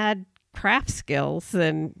some mad craft skills,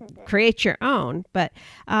 and create your own. But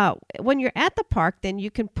when you're at the park, then you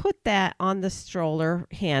can put that on the stroller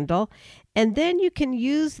handle. And then you can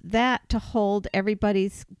use that to hold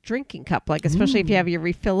everybody's drinking cup, like especially if you have your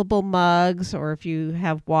refillable mugs, or if you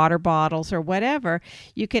have water bottles or whatever,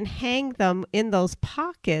 you can hang them in those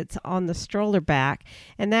pockets on the stroller back.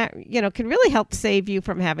 And that, can really help save you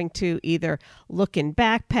from having to either look in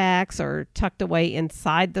backpacks or tucked away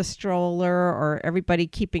inside the stroller, or everybody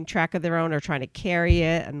keeping track of their own or trying to carry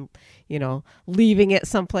it and, leaving it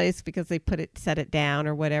someplace because they set it down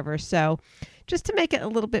or whatever. So just to make it a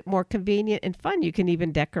little bit more convenient and fun, you can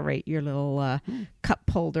even decorate your little cup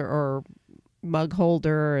holder or mug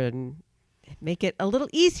holder and make it a little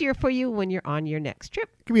easier for you when you're on your next trip.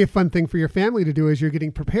 It can be a fun thing for your family to do as you're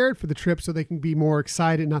getting prepared for the trip, so they can be more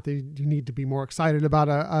excited. Not that you need to be more excited about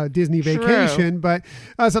a Disney vacation, but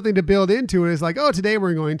something to build into it is like, today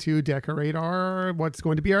we're going to decorate what's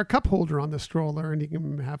going to be our cup holder on the stroller, and you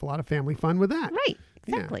can have a lot of family fun with that. Right.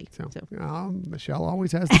 Exactly. Yeah, so Michelle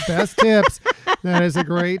always has the best tips. That is a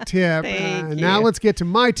great tip. Thank you. Now let's get to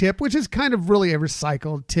my tip, which is kind of really a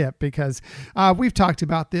recycled tip, because we've talked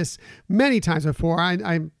about this many times before.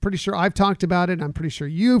 I'm pretty sure I've talked about it. I'm pretty sure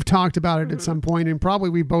you've talked about it at some point, and probably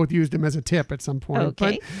we both used them as a tip at some point.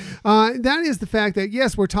 Okay. But that is the fact that,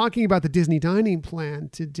 yes, we're talking about the Disney dining plan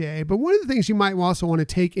today, but one of the things you might also want to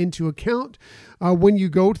take into account when you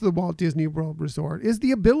go to the Walt Disney World Resort is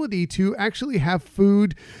the ability to actually have food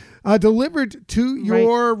delivered to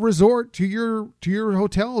your resort, to your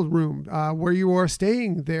hotel room where you are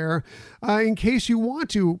staying there, in case you want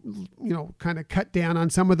to, kind of cut down on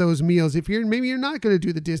some of those meals. If you're not going to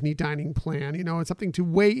do the Disney dining plan, it's something to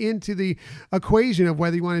weigh into the equation of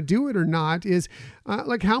whether you want to do it or not. Is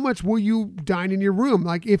like, how much will you dine in your room?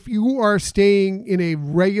 Like, if you are staying in a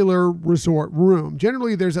regular resort room,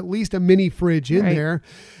 generally there's at least a mini fridge in there.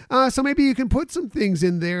 So maybe you can put some things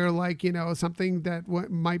in there, like, something that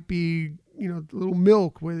might be, a little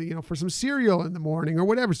milk with, for some cereal in the morning or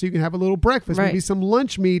whatever. So you can have a little breakfast, maybe some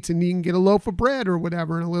lunch meats, and you can get a loaf of bread or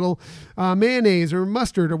whatever, and a little mayonnaise or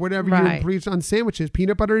mustard or whatever you put on sandwiches,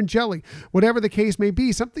 peanut butter and jelly, whatever the case may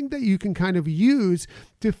be, something that you can kind of use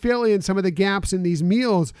to fill in some of the gaps in these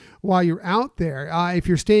meals while you're out there. If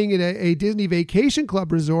you're staying at a Disney Vacation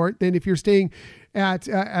Club resort, then if you're staying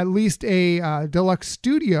at least a deluxe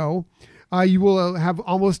studio, you will have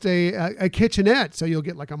almost a kitchenette. So you'll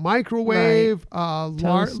get like a microwave, a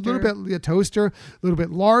toaster, a little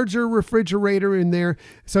bit larger refrigerator in there.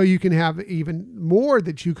 So you can have even more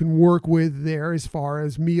that you can work with there as far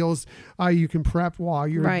as meals you can prep while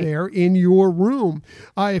you're there in your room.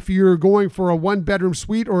 If you're going for a 1-bedroom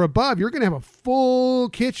suite or above, you're going to have a full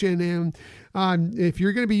kitchen, and if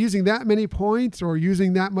you're going to be using that many points or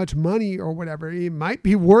using that much money or whatever, it might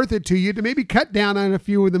be worth it to you to maybe cut down on a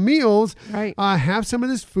few of the meals, have some of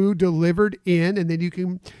this food delivered in, and then you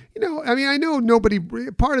can, I know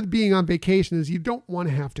part of being on vacation is you don't want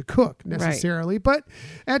to have to cook necessarily, but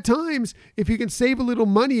at times, if you can save a little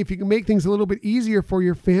money, if you can make things a little bit easier for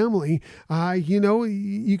your family,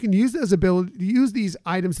 you can use these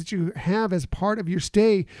items that you have as part of your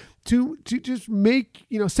stay to just make,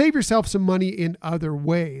 save yourself some money in other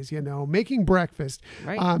ways, making breakfast,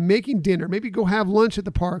 making dinner, maybe go have lunch at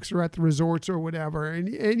the parks or at the resorts or whatever.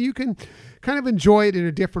 And you can kind of enjoy it in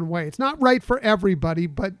a different way. It's not right for everybody,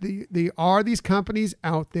 but there are these companies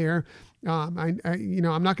out there. I'm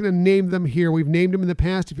not going to name them here. We've named them in the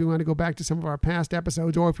past. If you want to go back to some of our past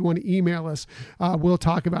episodes, or if you want to email us, we'll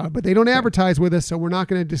talk about it. But they don't advertise with us, so we're not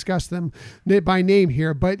going to discuss them by name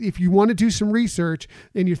here. But if you want to do some research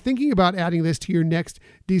and you're thinking about adding this to your next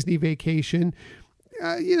Disney vacation,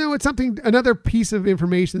 it's another piece of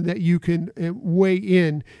information that you can weigh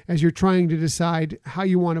in as you're trying to decide how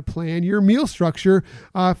you want to plan your meal structure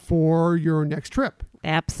for your next trip.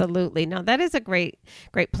 Absolutely. No, that is a great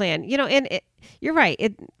plan. You're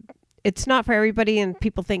right. It's not for everybody, and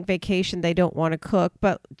people think vacation, they don't want to cook.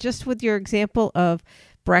 But just with your example of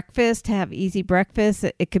breakfast, to have easy breakfast,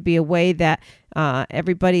 it could be a way that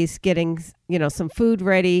everybody's getting, some food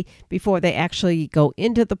ready before they actually go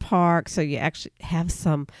into the park. So you actually have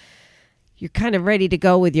you're kind of ready to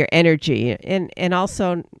go with your energy, and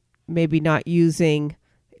also maybe not using,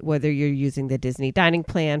 whether you're using the Disney dining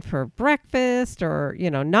plan for breakfast or,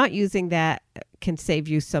 not using that, can save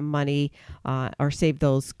you some money or save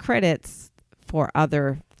those credits for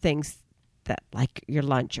other things that, like your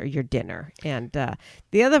lunch or your dinner. And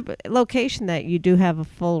the other location that you do have a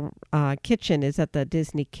full kitchen is at the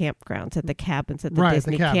Disney campgrounds, at the cabins at the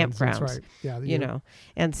Disney campgrounds. That's right. Yeah,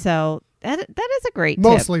 and so that is a great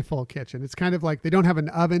mostly tip. Full kitchen. It's kind of like they don't have an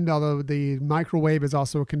oven, although the microwave is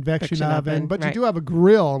also a convection oven. But you do have a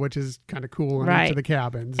grill, which is kind of cool in each of the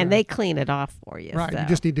cabins. And they clean it off for you. Right. So. You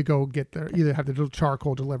just need to go get either have the little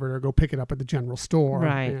charcoal delivered or go pick it up at the general store.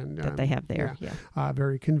 Right. That they have there. Yeah.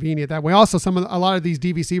 Very convenient that way. Also, a lot of these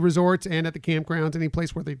DVC resorts and at the campgrounds, any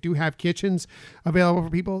place where they do have kitchens available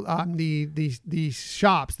for people, the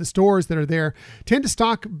shops, the stores that are there tend to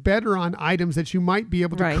stock better on items that you might be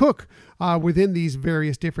able to cook within these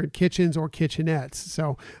various different kitchens or kitchenettes.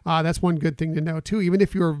 So that's one good thing to know too. Even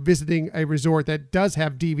if you're visiting a resort that does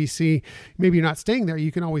have DVC, maybe you're not staying there,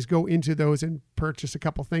 you can always go into those and purchase a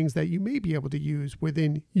couple things that you may be able to use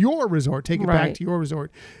within your resort, take it back to your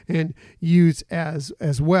resort and use as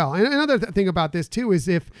well. And another thing about this too is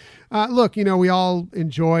if, we all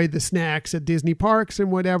enjoy the snacks at Disney parks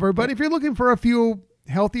and whatever, but if you're looking for a few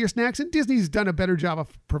healthier snacks, and Disney's done a better job of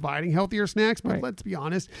providing healthier snacks, but let's be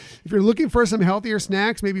honest, if you're looking for some healthier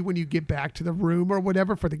snacks, maybe when you get back to the room or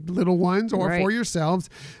whatever for the little ones or for yourselves,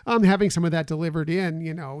 having some of that delivered in,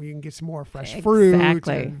 you can get some more fresh fruit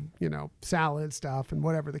and, salad stuff and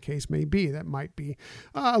whatever the case may be, that might be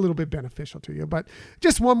a little bit beneficial to you. But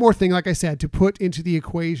just one more thing, like I said, to put into the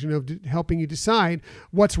equation of helping you decide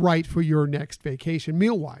what's right for your next vacation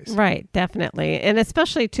meal-wise. Right, definitely. And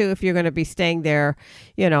especially too, if you're going to be staying there,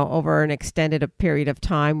 over an extended period of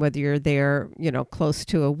time, whether you're there, close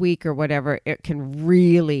to a week or whatever, it can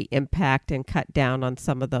really impact and cut down on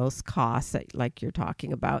some of those costs that, like you're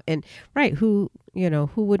talking about. And who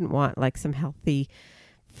wouldn't want like some healthy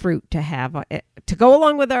fruit to have to go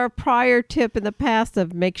along with our prior tip in the past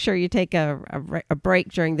of make sure you take a break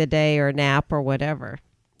during the day or a nap or whatever.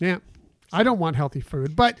 Yeah. I don't want healthy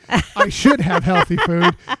food, but I should have healthy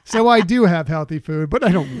food. So I do have healthy food, but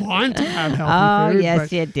I don't want to have healthy food. Oh,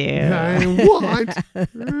 yes, you do. I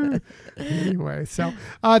want. Anyway, so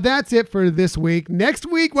that's it for this week. Next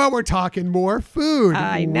week, well, we're talking more food.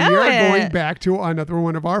 I know we are it. going back to another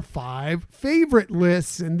one of our 5 favorite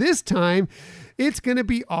lists. And this time, it's going to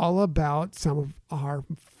be all about some of our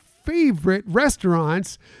favorite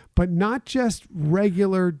restaurants, but not just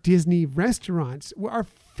regular Disney restaurants. Our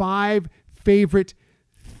 5 favorite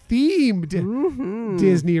themed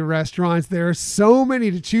Disney restaurants. There are so many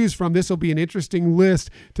to choose from. This will be an interesting list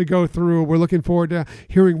to go through. We're looking forward to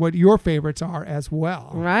hearing what your favorites are as well.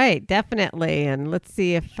 Right, definitely. And let's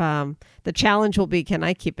see if the challenge will be, can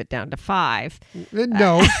I keep it down to 5?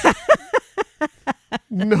 No.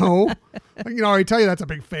 No. I can already tell you that's a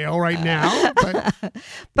big fail right now.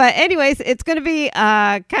 But anyways, it's going to be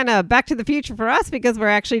kind of Back to the Future for us because we're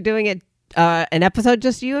actually doing it an episode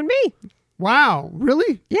just you and me. Wow,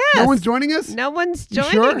 really? Yes. No one's joining us? No one's You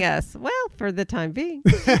joining sure? us. Well, for the time being.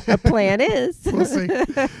 The plan is. We'll see.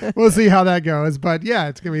 We'll see how that goes. But yeah,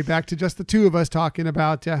 it's going to be back to just the two of us talking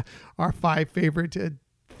about our 5 favorite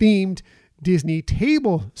themed Disney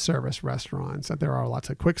table service restaurants. There are lots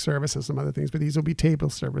of quick service and some other things, but these will be table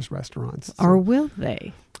service restaurants. Or will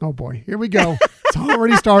they? Oh boy, here we go. It's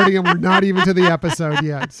already starting and we're not even to the episode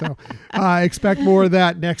yet. So expect more of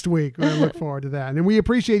that next week. We look forward to that. And we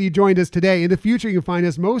appreciate you joined us today. In the future, you can find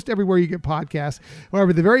us most everywhere you get podcasts.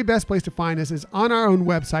 However, the very best place to find us is on our own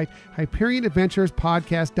website,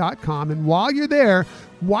 HyperionAdventuresPodcast.com. And while you're there,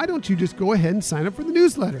 why don't you just go ahead and sign up for the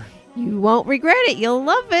newsletter? You won't regret it. You'll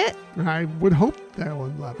love it. I would hope that will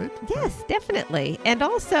love it. Yes, definitely. And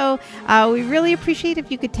also, we really appreciate if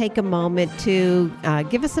you could take a moment to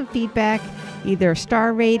give us some feedback, either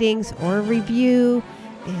star ratings or a review.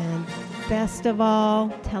 And best of all,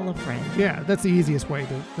 tell a friend. Yeah, that's the easiest way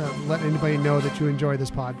to let anybody know that you enjoy this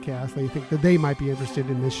podcast. They think that they might be interested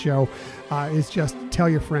in this show. Is just tell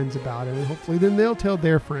your friends about it. And hopefully then they'll tell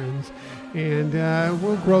their friends. And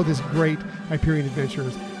we'll grow this great Hyperion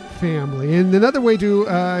Adventures family. And another way to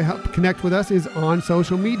help connect with us is on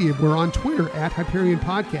social media. We're on Twitter at Hyperion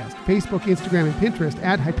Podcast, Facebook, Instagram, and Pinterest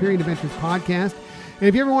at Hyperion Adventures Podcast. And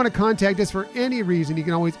if you ever want to contact us for any reason, you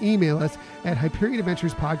can always email us at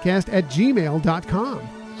HyperionAdventuresPodcast@gmail.com.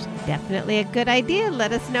 Definitely a good idea.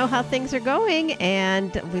 Let us know how things are going,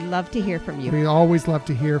 and we love to hear from you. We always love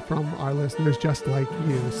to hear from our listeners just like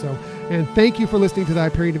you. And thank you for listening to the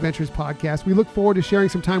Hyperion Adventures Podcast. We look forward to sharing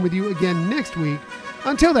some time with you again next week.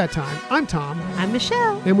 Until that time, I'm Tom. I'm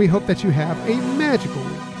Michelle. And we hope that you have a magical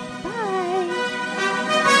week.